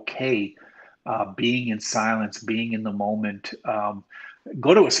more okay being in silence, being in the moment.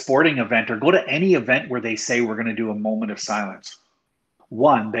 Go to a sporting event or go to any event where they say we're going to do a moment of silence.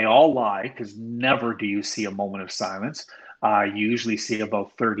 One, they all lie, because never do you see a moment of silence. You usually see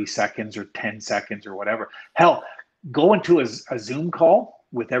about 30 seconds or 10 seconds or whatever. Hell, go into a Zoom call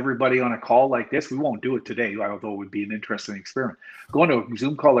with everybody on a call like this. We won't do it today, although it would be an interesting experiment. Go into a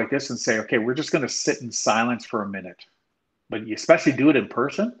Zoom call like this and say, okay, we're just going to sit in silence for a minute. But you especially do it in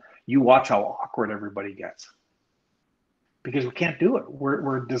person, you watch how awkward everybody gets. Because we can't do it.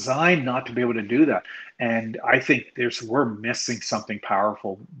 We're designed not to be able to do that. And I think we're missing something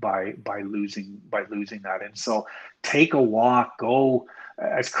powerful by losing that. And so take a walk, go,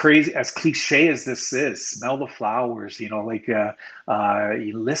 as cliche as this is, smell the flowers, you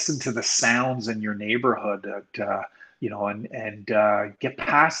listen to the sounds in your neighborhood, and get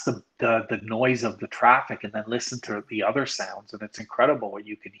past the noise of the traffic and then listen to the other sounds. And it's incredible what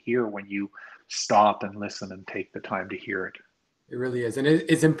you can hear when you stop and listen and take the time to hear it. It really is. And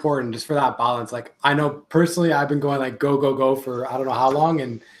it's important just for that balance. Like, I know personally, I've been going like go for I don't know how long.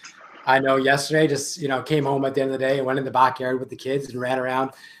 And I know yesterday just, came home at the end of the day and went in the backyard with the kids and ran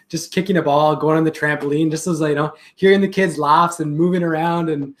around, just kicking a ball, going on the trampoline, just as, hearing the kids laughs and moving around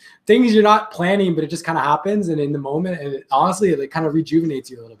and things you're not planning, but it just kind of happens. And in the moment, and honestly, it kind of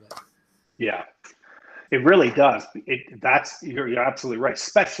rejuvenates you a little bit. Yeah. It really does. You're absolutely right,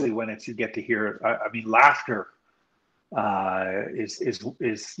 especially when you get to hear. Laughter is to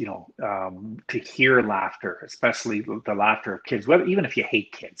hear laughter, especially the laughter of kids. Even if you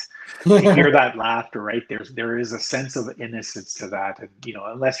hate kids, to hear that laughter, right? There is a sense of innocence to that, and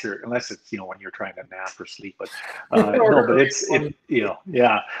unless it's when you're trying to nap or sleep, but no, but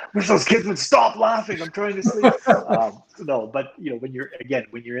yeah. Wish those kids would stop laughing. I'm trying to sleep. No, but when you're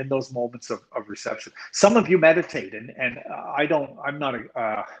in those moments of reception, some of you meditate, and I don't. I'm not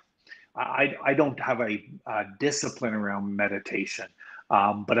a. I don't have a discipline around meditation,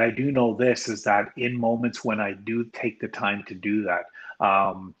 but I do know this is that in moments when I do take the time to do that,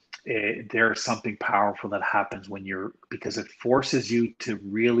 there's something powerful that happens because it forces you to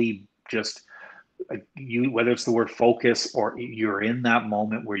really just whether it's the word focus or you're in that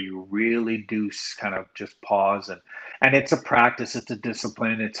moment where you really do kind of just pause and it's a practice, it's a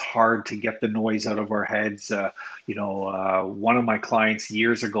discipline. It's hard to get the noise out of our heads. One of my clients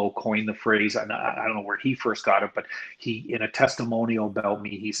years ago coined the phrase, and I don't know where he first got it, but he, in a testimonial about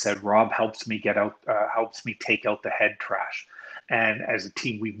me, he said, Rob helps me take out the head trash. And as a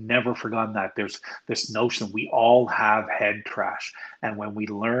team, we've never forgotten that. There's this notion we all have head trash. And when we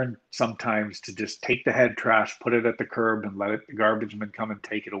learn sometimes to just take the head trash, put it at the curb and let the garbage man come and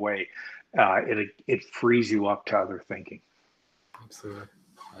take it away, it frees you up to other thinking. Absolutely.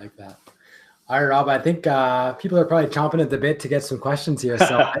 I like that. All right, Rob, I think people are probably chomping at the bit to get some questions here.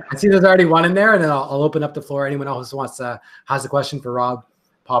 So I see there's already one in there, and then I'll open up the floor. Anyone else who has a question for Rob,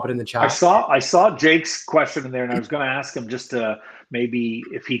 pop it in the chat. I saw Jake's question in there, and I was going to ask him just to maybe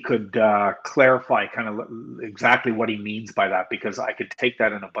if he could clarify kind of exactly what he means by that, because I could take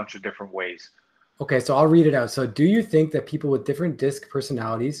that in a bunch of different ways. Okay, so I'll read it out. So do you think that people with different DISC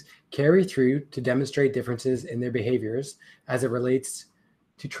personalities carry through to demonstrate differences in their behaviors as it relates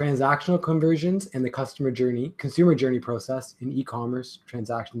to transactional conversions and the consumer journey process in e-commerce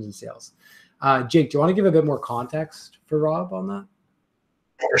transactions and sales? Jake, do you want to give a bit more context for Rob on that?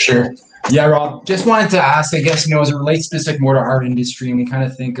 For sure. Yeah, Rob, just wanted to ask, I guess, as it relates specific more to our industry, and we kind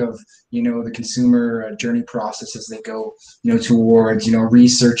of think of, the consumer journey process as they go, towards,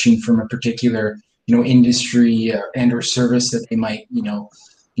 researching from a particular, industry and or service that they might,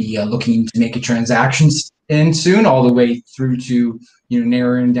 be looking to make a transaction in soon, all the way through to,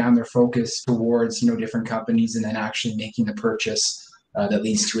 narrowing down their focus towards, different companies and then actually making the purchase that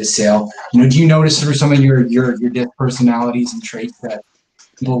leads to a sale. Do you notice through some of your personalities and traits that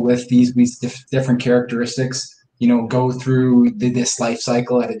people with these different characteristics, go through this life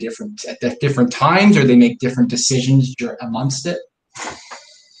cycle at different times, or they make different decisions amongst it?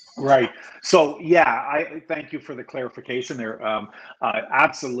 Right. So yeah, I thank you for the clarification there.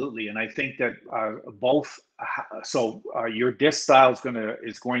 Absolutely, and I think that both. So your disc style is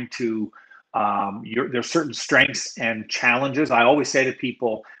going to there's certain strengths and challenges. I always say to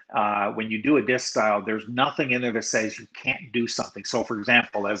people, when you do a disc style, there's nothing in there that says you can't do something. So for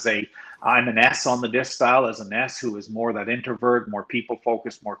example, I'm an S on the disc style, as an S who is more that introvert, more people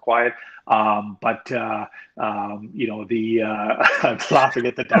focused, more quiet. I'm laughing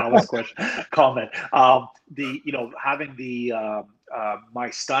at the Dallas comment. Having my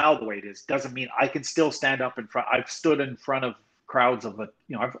style the way it is doesn't mean I can still stand up in front. I've stood in front of crowds of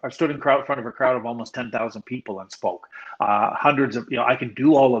I've stood in front of a crowd of almost 10,000 people and spoke hundreds of, I can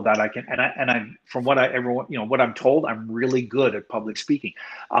do all of that. I can, and I from what what I'm told, I'm really good at public speaking.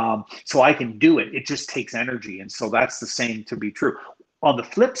 So I can do it. It just takes energy. And so that's the same to be true. On the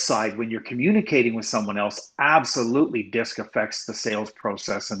flip side, when you're communicating with someone else, absolutely DISC affects the sales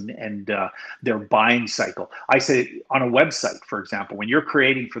process and their buying cycle. I say on a website, for example, when you're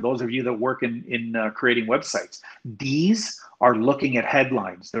creating, for those of you that work in creating websites, Ds are looking at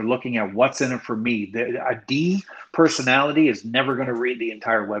headlines. They're looking at what's in it for me. A D personality is never going to read the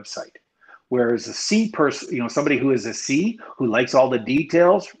entire website. Whereas a C person, somebody who is a C, who likes all the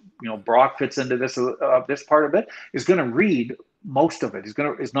details, Brock fits into this part of it, is going to read most of it.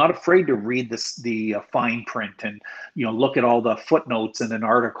 Is not afraid to read the fine print and look at all the footnotes in an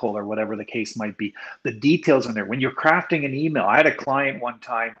article or whatever the case might be. The details in there. When you're crafting an email, I had a client one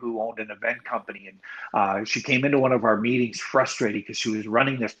time who owned an event company, and she came into one of our meetings frustrated because she was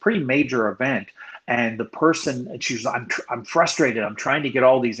running this pretty major event. And the person, and she was, I'm frustrated. I'm trying to get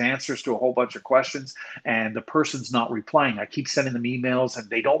all these answers to a whole bunch of questions, and the person's not replying. I keep sending them emails, and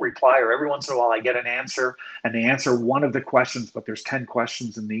they don't reply. Or every once in a while, I get an answer, and they answer one of the questions, but there's 10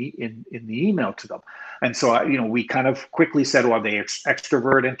 questions in the email to them. And so, we kind of quickly said, well, are they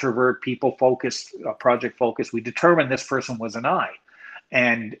extrovert, introvert, people focused, project focused? We determined this person was an I.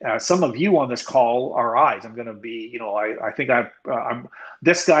 And some of you on this call are I's. I'm going to be, I think I'm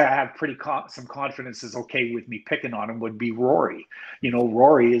this guy. I have some confidence is okay with me picking on him would be Rory.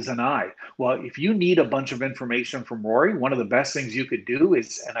 Rory is an I. Well, if you need a bunch of information from Rory, one of the best things you could do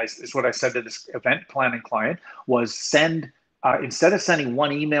is, it's what I said to this event planning client, was send instead of sending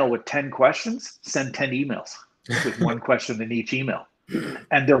one email with 10 questions, send 10 emails with one question in each email.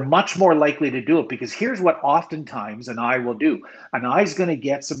 And they're much more likely to do it, because here's what oftentimes an I will do. An I is going to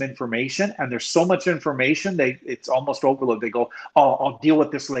get some information, and there's so much information, it's almost overload. They go, oh, I'll deal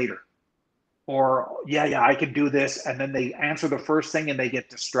with this later. Or, yeah, I can do this. And then they answer the first thing and they get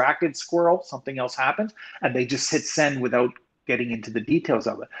distracted, squirrel, something else happens, and they just hit send without getting into the details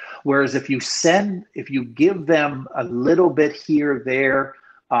of it. Whereas if you give them a little bit here, there,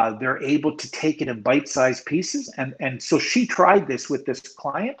 they're able to take it in bite-sized pieces. And so she tried this with this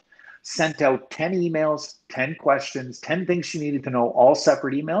client, sent out 10 emails, 10 questions, 10 things she needed to know, all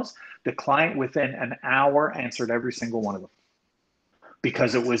separate emails. The client within an hour answered every single one of them,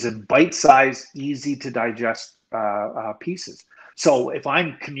 because it was in bite-sized, easy to digest pieces. So if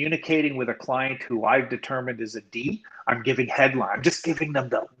I'm communicating with a client who I've determined is a D, I'm giving headline. I'm just giving them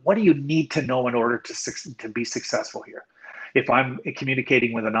what do you need to know in order to be successful here. If I'm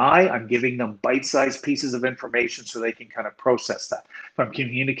communicating with an I, I'm giving them bite-sized pieces of information so they can kind of process that. If I'm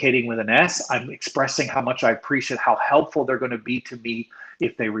communicating with an S, I'm expressing how much I appreciate how helpful they're going to be to me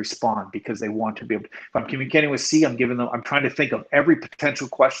if they respond, because they want to be able to. If I'm communicating with C, I'm trying to think of every potential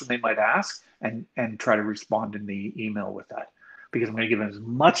question they might ask and try to respond in the email with that, because I'm going to give them as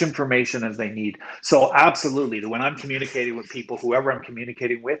much information as they need. So absolutely, when I'm communicating with people, whoever I'm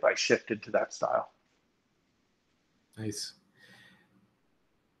communicating with, I shift into that style. Nice.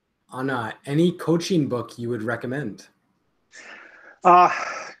 On any coaching book you would recommend? Uh,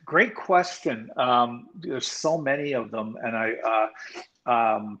 Great question. There's so many of them, and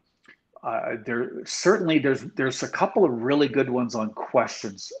there's a couple of really good ones on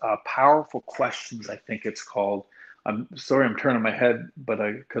questions. Powerful questions, I think it's called. I'm sorry, I'm turning my head, but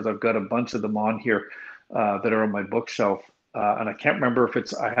because I've got a bunch of them on here that are on my bookshelf, and I can't remember if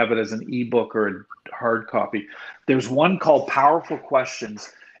I have it as an ebook or a hard copy. There's one called Powerful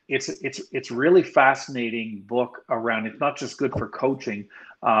Questions. It's really fascinating book around. It's not just good for coaching,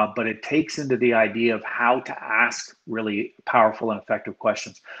 but it takes into the idea of how to ask really powerful and effective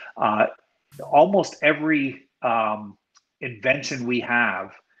questions. Almost every invention we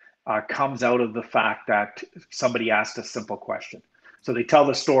have comes out of the fact that somebody asked a simple question. So they tell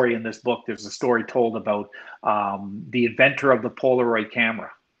the story in this book. There's a story told about the inventor of the Polaroid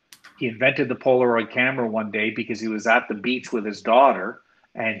camera. He invented the Polaroid camera one day because he was at the beach with his daughter,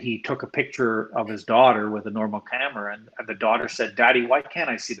 and he took a picture of his daughter with a normal camera, and the daughter said, "Daddy, why can't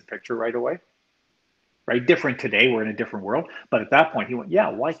I see the picture right away?" Right? Different today, we're in a different world. But at that point, he went, "Yeah,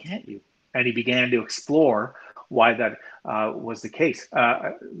 why can't you?" And he began to explore why that was the case.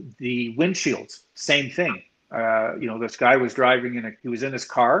 The windshields, same thing. This guy was driving he was in his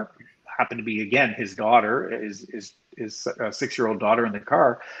car, happened to be, again, his daughter, his 6-year-old daughter in the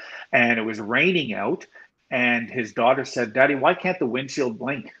car, and it was raining out. And his daughter said, "Daddy, why can't the windshield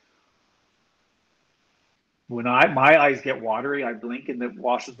blink? When my eyes get watery, I blink and it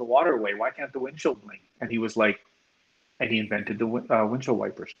washes the water away. Why can't the windshield blink?" And he was like, and he invented the windshield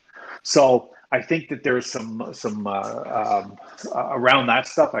wipers. So I think that there's some around that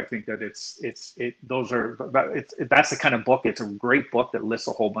stuff. I think that that's the kind of book. It's a great book that lists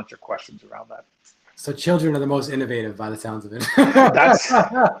a whole bunch of questions around that. So children are the most innovative by the sounds of it. That's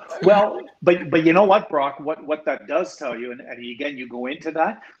well, but you know what, Brock? What that does tell you, and again, you go into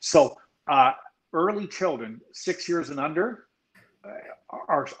that. So early children, 6 years and under,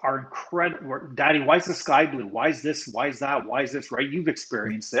 are incredible. "Daddy, why is the sky blue? Why is this? Why is that? Why is this?" Right? You've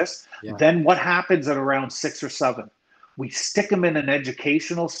experienced this. Yeah. Then what happens at around 6 or 7? We stick them in an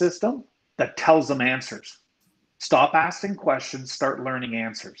educational system that tells them answers. Stop asking questions, start learning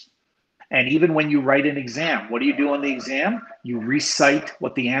answers. And even when you write an exam, what do you do on the exam? You recite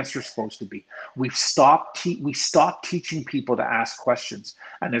what the answer is supposed to be. We stop teaching people to ask questions.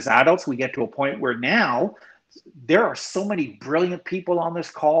 And as adults, we get to a point where now there are so many brilliant people on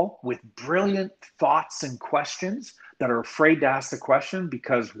this call with brilliant thoughts and questions that are afraid to ask the question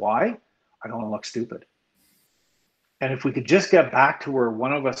because why? I don't want to look stupid. And if we could just get back to where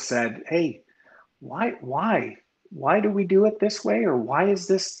one of us said, "Hey, why do we do it this way? Or why is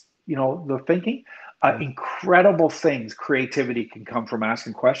this, the thinking?" Incredible things, creativity can come from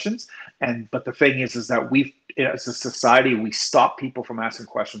asking questions. But the thing is that we, as a society, we stop people from asking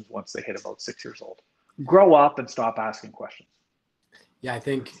questions once they hit about 6 years old. Grow up and stop asking questions. Yeah,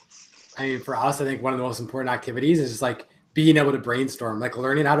 for us, I think one of the most important activities is just like being able to brainstorm, like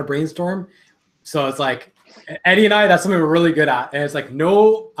learning how to brainstorm. So it's like Eddie and I, that's something we're really good at. And it's like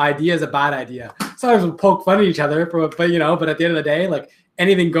no idea is a bad idea. Sometimes we'll poke fun at each other, but at the end of the day, like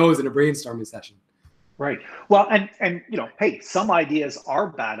anything goes in a brainstorming session. Right. Well, and hey, some ideas are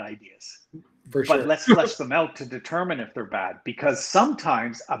bad ideas. For sure. But let's flesh them out to determine if they're bad, because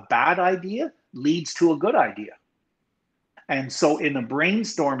sometimes a bad idea leads to a good idea. And so in a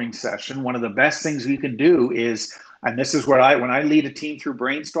brainstorming session, one of the best things we can do is, and this is where when I lead a team through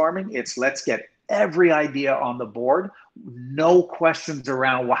brainstorming, it's let's get every idea on the board. No questions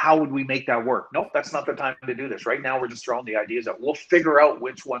around, well, how would we make that work? Nope, that's not the time to do this. Right now, we're just throwing the ideas out. We'll figure out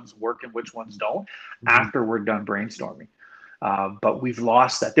which ones work and which ones don't after we're done brainstorming. But we've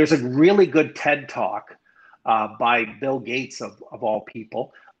lost that. There's a really good TED Talk by Bill Gates, of all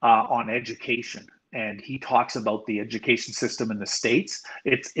people, on education. And he talks about the education system in the States.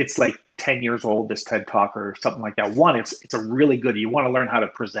 It's like 10 years old, this TED Talk or something like that. One, it's a really good, you want to learn how to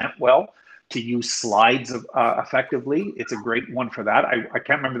present well, to use slides effectively. It's a great one for that. I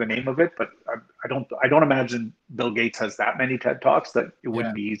can't remember the name of it, but I don't imagine Bill Gates has that many TED Talks that it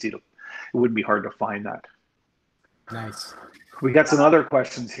wouldn't be it wouldn't be hard to find that. Nice. We got some other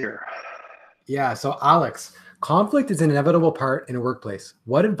questions here. Yeah. So Alex, conflict is an inevitable part in a workplace.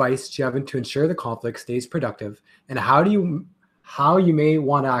 What advice do you have to ensure the conflict stays productive, and how you may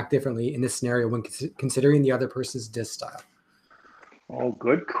want to act differently in this scenario when considering the other person's diss style? Oh,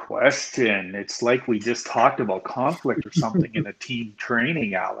 good question. It's like we just talked about conflict or something in a team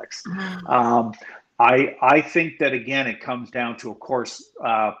training, Alex. I think that, again, it comes down to, of course,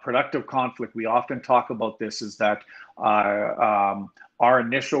 productive conflict. We often talk about this, is that our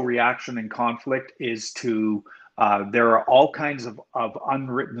initial reaction in conflict is to, there are all kinds of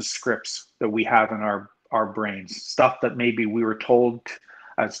unwritten scripts that we have in our our brains, stuff that maybe we were told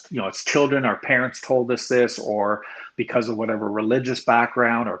as, you know, as children, our parents told us this, or because of whatever religious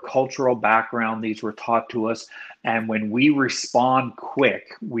background or cultural background these were taught to us. And when we respond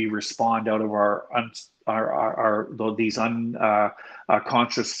quick, we respond out of these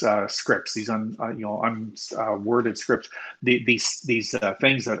unconscious scripts, these unworded scripts, these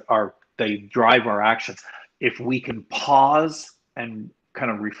things that they drive our actions. If we can pause and kind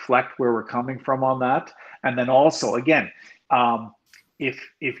of reflect where we're coming from on that, and then also again,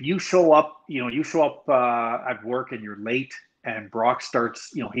 if you show up, at work and you're late, and Brock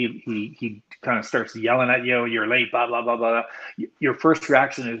starts, he kind of starts yelling at you, you're late, blah blah blah blah. Your first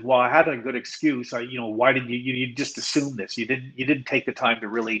reaction is, well, I had a good excuse. Why did you just assume this? You didn't take the time to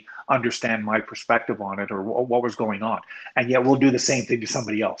really understand my perspective on it or what was going on. And yet we'll do the same thing to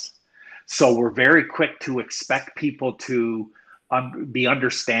somebody else. So we're very quick to expect people to be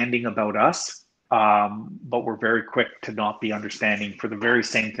understanding about us. But we're very quick to not be understanding for the very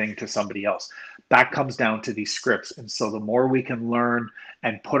same thing to somebody else. That comes down to these scripts. And so the more we can learn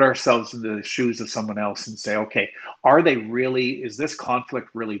and put ourselves into the shoes of someone else and say, okay, is this conflict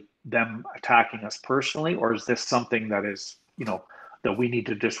really them attacking us personally? Or is this something that is, that we need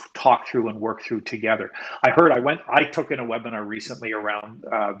to just talk through and work through together? I took in a webinar recently around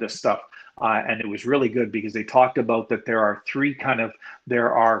this stuff. And it was really good because they talked about that there are three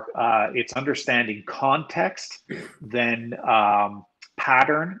it's understanding context, then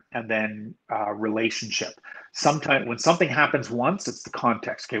pattern, and then relationship. Sometimes when something happens once, it's the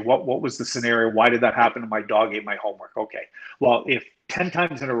context. Okay, what was the scenario? Why did that happen? My dog ate my homework. Okay, well, if 10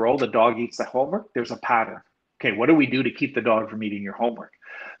 times in a row the dog eats the homework, there's a pattern. Okay, what do we do to keep the dog from eating your homework?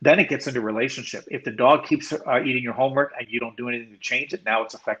 Then it gets into relationship. If the dog keeps eating your homework and you don't do anything to change it, now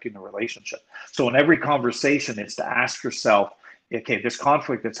it's affecting the relationship. So in every conversation, it's to ask yourself, okay, this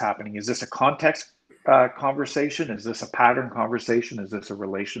conflict that's happening, is this a context conversation? Is this a pattern conversation? Is this a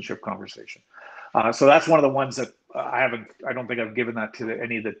relationship conversation? So that's one of the ones that I don't think I've given that to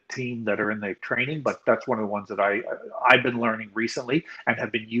any of the team that are in the training, but that's one of the ones that I've been learning recently and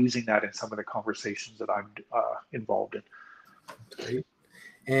have been using that in some of the conversations that I'm involved in. Great.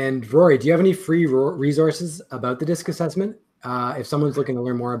 And Rory, do you have any free resources about the DISC assessment? If someone's looking to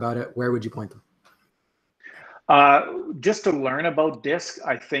learn more about it, where would you point them? Just to learn about DISC,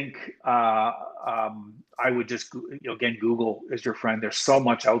 I think I would just, again, Google is your friend. There's so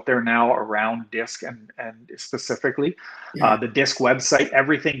much out there now around DISC and specifically the DISC website,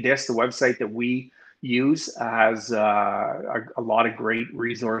 everything DISC, the website that we use has a lot of great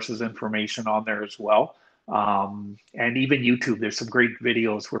resources, information on there as well. And even YouTube, there's some great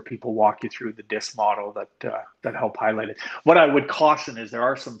videos where people walk you through the DISC model that help highlight it. What I would caution is there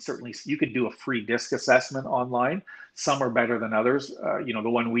are certainly you could do a free DISC assessment online. Some are better than others. The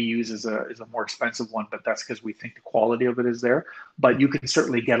one we use is a more expensive one, but that's because we think the quality of it is there. But you can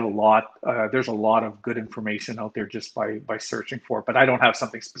certainly get a lot. There's a lot of good information out there just by searching for it. But I don't have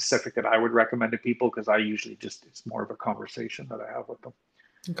something specific that I would recommend to people because I usually it's more of a conversation that I have with them.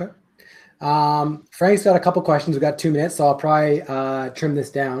 Okay. Frank's got a couple questions. We've got 2 minutes, so I'll probably trim this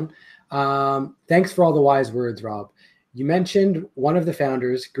down. Thanks for all the wise words, Rob. You mentioned one of the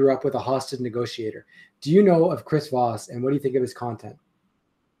founders grew up with a hostage negotiator. Do you know of Chris Voss, and what do you think of his content?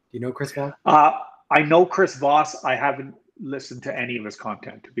 Do you know Chris Voss? I know Chris Voss. I haven't listened to any of his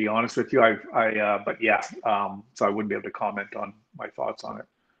content, to be honest with you. But yeah, so I wouldn't be able to comment on my thoughts on it.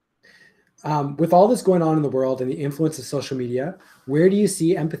 With all this going on in the world and the influence of social media, where do you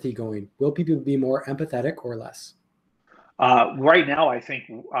see empathy going? Will people be more empathetic or less? Right now, I think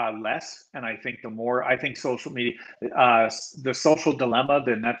less. And I think social media, the Social Dilemma,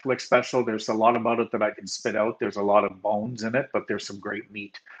 the Netflix special, there's a lot about it that I can spit out. There's a lot of bones in it, but there's some great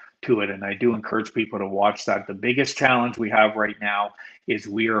meat to it. And I do encourage people to watch that. The biggest challenge we have right now is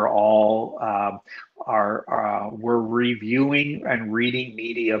we are all we're reviewing and reading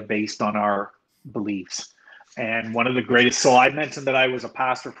media based on our beliefs. And one of the greatest, so I mentioned that I was a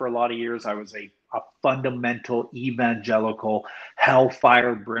pastor for a lot of years. I was a fundamental evangelical,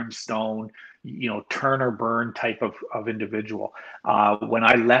 hellfire, brimstone, turn or burn type of individual. When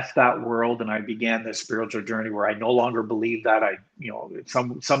I left that world and I began this spiritual journey where I no longer believe that,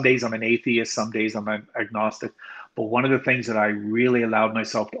 some days I'm an atheist, some days I'm an agnostic. But one of the things that I really allowed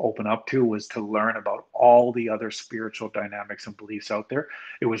myself to open up to was to learn about all the other spiritual dynamics and beliefs out there.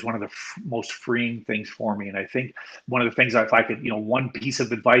 It was one of the most freeing things for me. And I think one of the things, if I could, one piece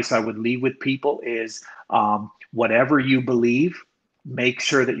of advice I would leave with people is whatever you believe, make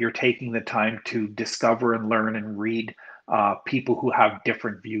sure that you're taking the time to discover and learn and read people who have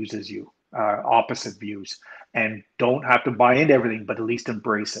different views as you. opposite views, and don't have to buy into everything, but at least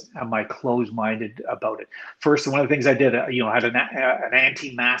embrace it. Am I closed-minded about it? First, one of the things I did, had an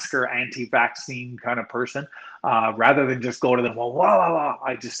anti-masker, anti-vaccine kind of person. Rather than just go to them, well,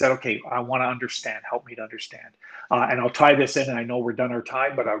 I just said, okay, I want to understand. Help me to understand. And I'll tie this in, and I know we're done our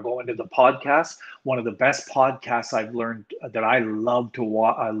time, but I'll go into the podcast. One of the best podcasts I've learned that I love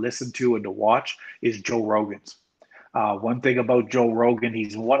to listen to and to watch is Joe Rogan's. One thing about Joe Rogan,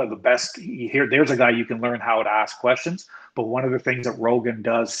 he's one of the best. There's a guy you can learn how to ask questions. But one of the things that Rogan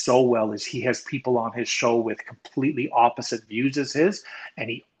does so well is he has people on his show with completely opposite views as his, and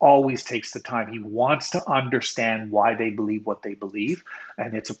he always takes the time. He wants to understand why they believe what they believe,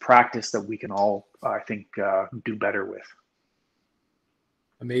 and it's a practice that we can all, I think, do better with.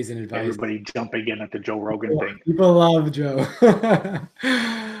 Amazing advice. Everybody jumping in at the Joe Rogan thing. People love Joe.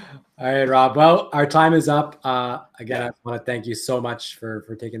 All right, Rob. Well, our time is up. Again, I want to thank you so much for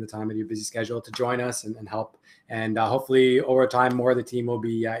taking the time in your busy schedule to join us and help. And hopefully over time, more of the team will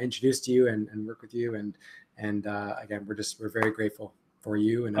be introduced to you and work with you. And again, we're very grateful for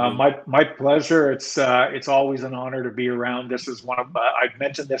you. And my pleasure. It's always an honor to be around. This is one of I've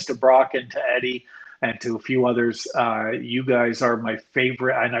mentioned this to Brock and to Eddie and to a few others. You guys are my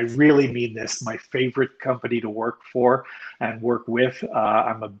favorite, and I really mean this, my favorite company to work for and work with.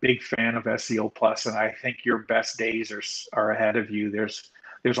 I'm a big fan of SEO Plus, and I think your best days are ahead of you.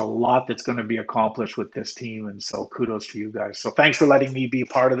 There's a lot that's going to be accomplished with this team, and so kudos to you guys. So thanks for letting me be a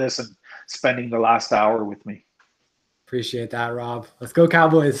part of this and spending the last hour with me. Appreciate that, Rob. Let's go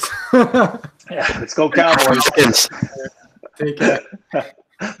Cowboys. Yeah, let's go Cowboys. Take care.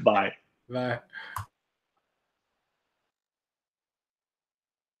 Bye. Bye.